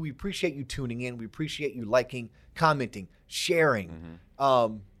appreciate you. We appreciate you tuning in. We appreciate you liking, commenting, sharing,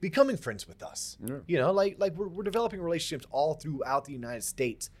 becoming friends with us. Yeah. You know, like we're developing relationships all throughout the United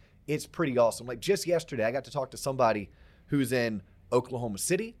States. It's pretty awesome. Like just yesterday, I got to talk to somebody who's in Oklahoma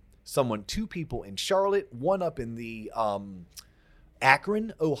City, two people in Charlotte, one up in the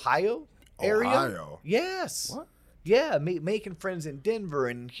Akron, Ohio area. Ohio? Yes. What? Yeah, making friends in Denver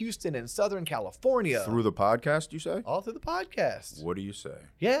and Houston and Southern California. Through the podcast, you say? All through the podcast. What do you say?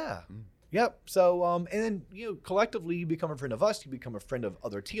 Yeah. Yep. So, and then, collectively, you become a friend of us. You become a friend of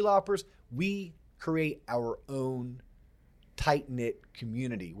other T-loppers. We create our own tight-knit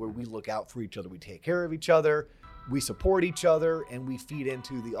community where we look out for each other. We take care of each other. We support each other, and we feed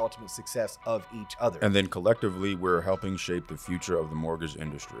into the ultimate success of each other. And then collectively, we're helping shape the future of the mortgage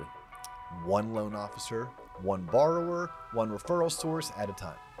industry. One loan officer, one borrower, one referral source at a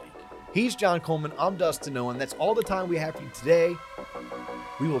time. He's John Coleman. I'm Dustin Owen. That's all the time we have for you today.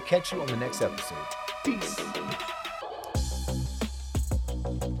 We will catch you on the next episode. Peace.